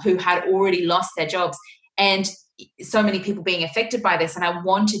people who had already lost their jobs, and so many people being affected by this. And I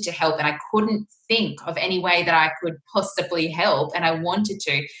wanted to help, and I couldn't think of any way that I could possibly help, and I wanted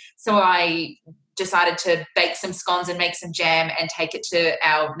to. So I decided to bake some scones and make some jam and take it to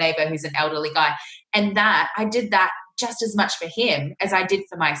our neighbour who's an elderly guy. And that, I did that just as much for him as I did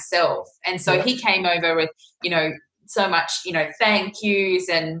for myself. And so he came over with, you know, so much, you know, thank yous,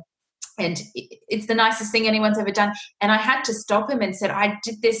 and it's the nicest thing anyone's ever done. And I had to stop him and said, I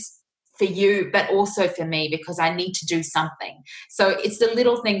did this for you, but also for me, because I need to do something. So it's the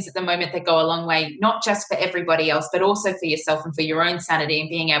little things at the moment that go a long way, not just for everybody else, but also for yourself and for your own sanity, and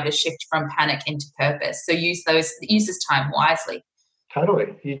being able to shift from panic into purpose. So use this time wisely.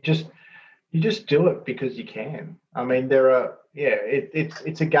 Totally. You just do it because you can. I mean,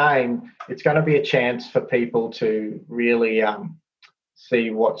 it's a game. It's going to be a chance for people to really see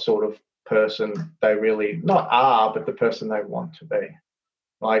what sort of person they really not are, but the person they want to be.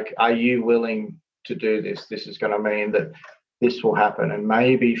 Like, are you willing to do this? This is going to mean that this will happen. And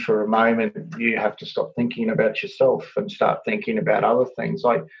maybe for a moment you have to stop thinking about yourself and start thinking about other things.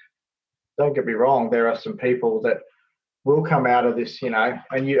 Like, don't get me wrong, there are some people that will come out of this, you know,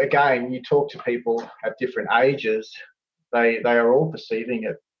 and you talk to people at different ages, they are all perceiving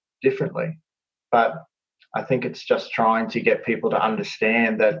it differently. But I think it's just trying to get people to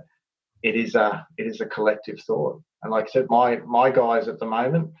understand that it is a collective thought. And like I said, my guys at the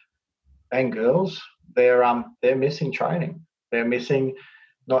moment and girls, they're missing training. They're missing,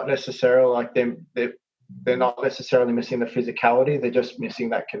 not necessarily like they're not necessarily missing the physicality. They're just missing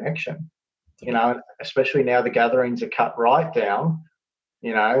that connection. You know, especially now the gatherings are cut right down.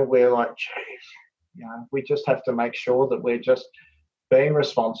 You know, we're like, geez, you know, we just have to make sure that we're just being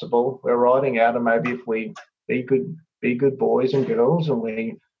responsible. We're riding out, and maybe if we be good boys and girls, and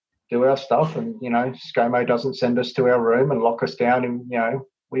we do our stuff, and you know, ScoMo doesn't send us to our room and lock us down, and you know,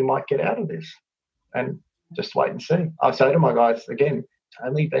 we might get out of this. And just wait and see. I say to my guys again, it's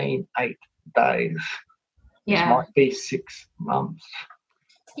only been 8 days. Yeah. It might be 6 months.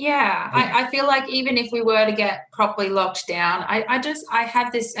 Yeah, I feel like even if we were to get properly locked down, I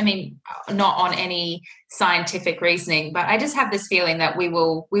have this, I mean, not on any scientific reasoning, but I just have this feeling that we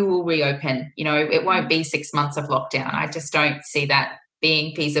will reopen. You know, it won't be 6 months of lockdown. I just don't see that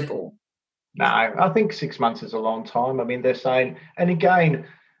being feasible. No, I think 6 months is a long time. I mean, they're saying, and again,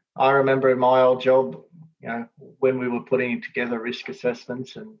 I remember in my old job, you know, when we were putting together risk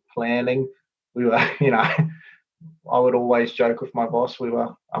assessments and planning, we were, you know, I would always joke with my boss,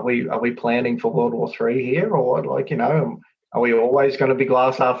 are we planning for World War III here, or like, you know, are we always going to be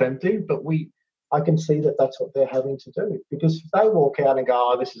glass half empty? But I can see that that's what they're having to do, because if they walk out and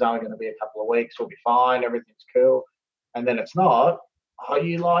go, oh, this is only going to be a couple of weeks, we'll be fine, everything's cool, and then it's not, oh,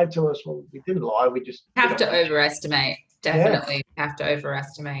 you lied to us. Well, we didn't lie, we just have to overestimate. Definitely have to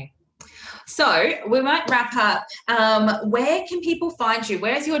overestimate. So we might wrap up. Where can people find you?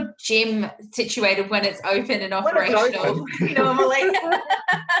 Where's your gym situated when it's open and operational normally?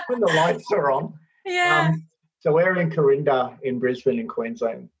 When the lights are on. Yeah. So we're in Corinda in Brisbane in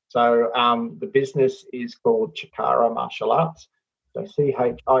Queensland. So the business is called Chikara Martial Arts. So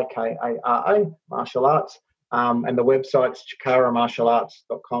CHIKARA Martial Arts. And the website's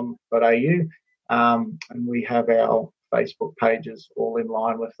chikaramartialarts.com.au. And we have our Facebook pages all in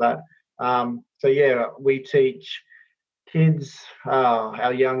line with that. So yeah, we teach kids.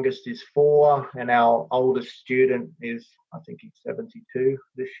 Our youngest is 4, and our oldest student is, I think he's 72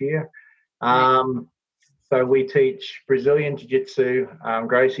 this year. So we teach Brazilian Jiu-Jitsu,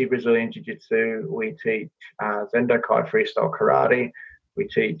 Gracie Brazilian Jiu-Jitsu. We teach Zendo Kai freestyle karate. We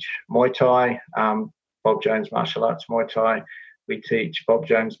teach Muay Thai, Bob Jones Martial Arts Muay Thai. We teach Bob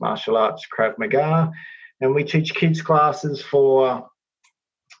Jones Martial Arts Krav Maga, and we teach kids classes for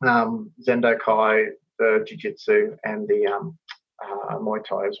Zendo Kai, the Jiu-Jitsu, and the Muay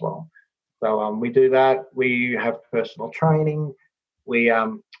Thai as well. So we do that. We have personal training.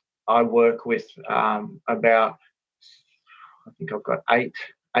 I work with about, I think I've got eight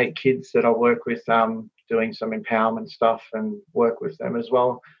kids that I work with, doing some empowerment stuff and work with them as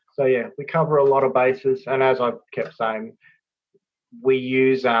well. So yeah, we cover a lot of bases. And as I kept saying, we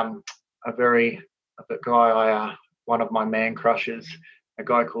use one of my man crushes, a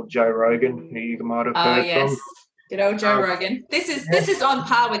guy called Joe Rogan, who you might have heard from. Good old Joe Rogan. This is on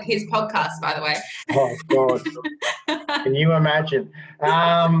par with his podcast, by the way. Oh God, can you imagine?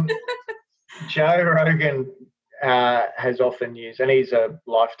 Joe Rogan has often used, and he's a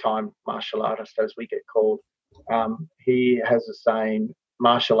lifetime martial artist, as we get called. He has a saying: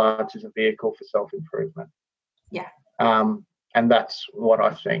 martial arts is a vehicle for self-improvement. Yeah. And that's what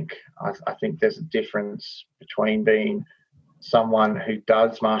I think. I think there's a difference between being someone who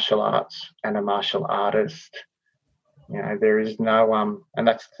does martial arts and a martial artist. You know, there is no and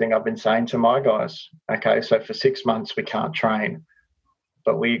that's the thing I've been saying to my guys. Okay, so for 6 months we can't train,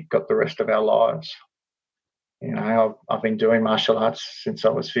 but we got the rest of our lives. You know, I've been doing martial arts since I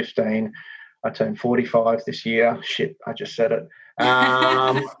was 15. I turned 45 this year. Shit, I just said it.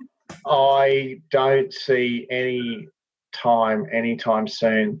 I don't see anytime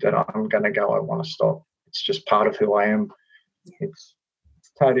soon that I'm going to go, I want to stop. It's just part of who I am. It's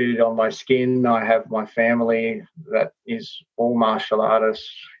tattooed on my skin. I have my family that is all martial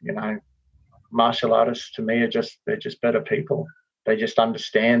artists. You know, martial artists to me they're just better people. They just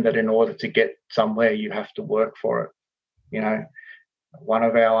understand that in order to get somewhere, you have to work for it. You know, one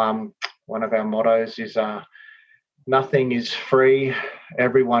of our mottos is nothing is free,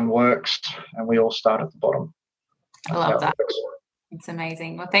 everyone works, and we all start at the bottom. I love that. It's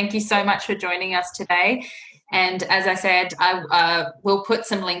amazing. Well, thank you so much for joining us today. And as I said, I will put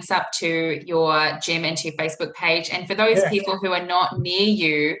some links up to your gym and to your Facebook page. And for those people who are not near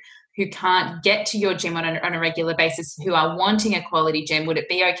you, who can't get to your gym on a regular basis, who are wanting a quality gym, would it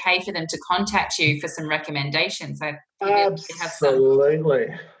be okay for them to contact you for some recommendations? Absolutely. Have some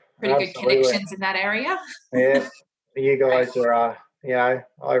pretty good connections in that area. Yeah, you guys are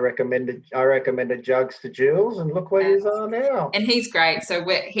I recommended Jugs to Jules, and look where you are now. And he's great. So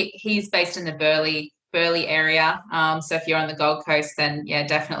he's based in the Burleigh area. So if you're on the Gold Coast, then yeah,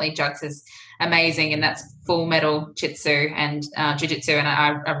 definitely Jugs is amazing, and that's full metal jitsu and jiu-jitsu, and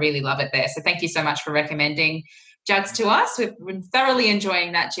I really love it there. So thank you so much for recommending Jugs to us. We've been thoroughly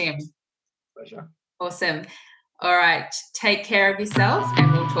enjoying that gym. Pleasure. Awesome. All right. Take care of yourself,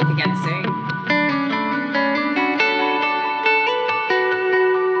 and we'll talk again soon.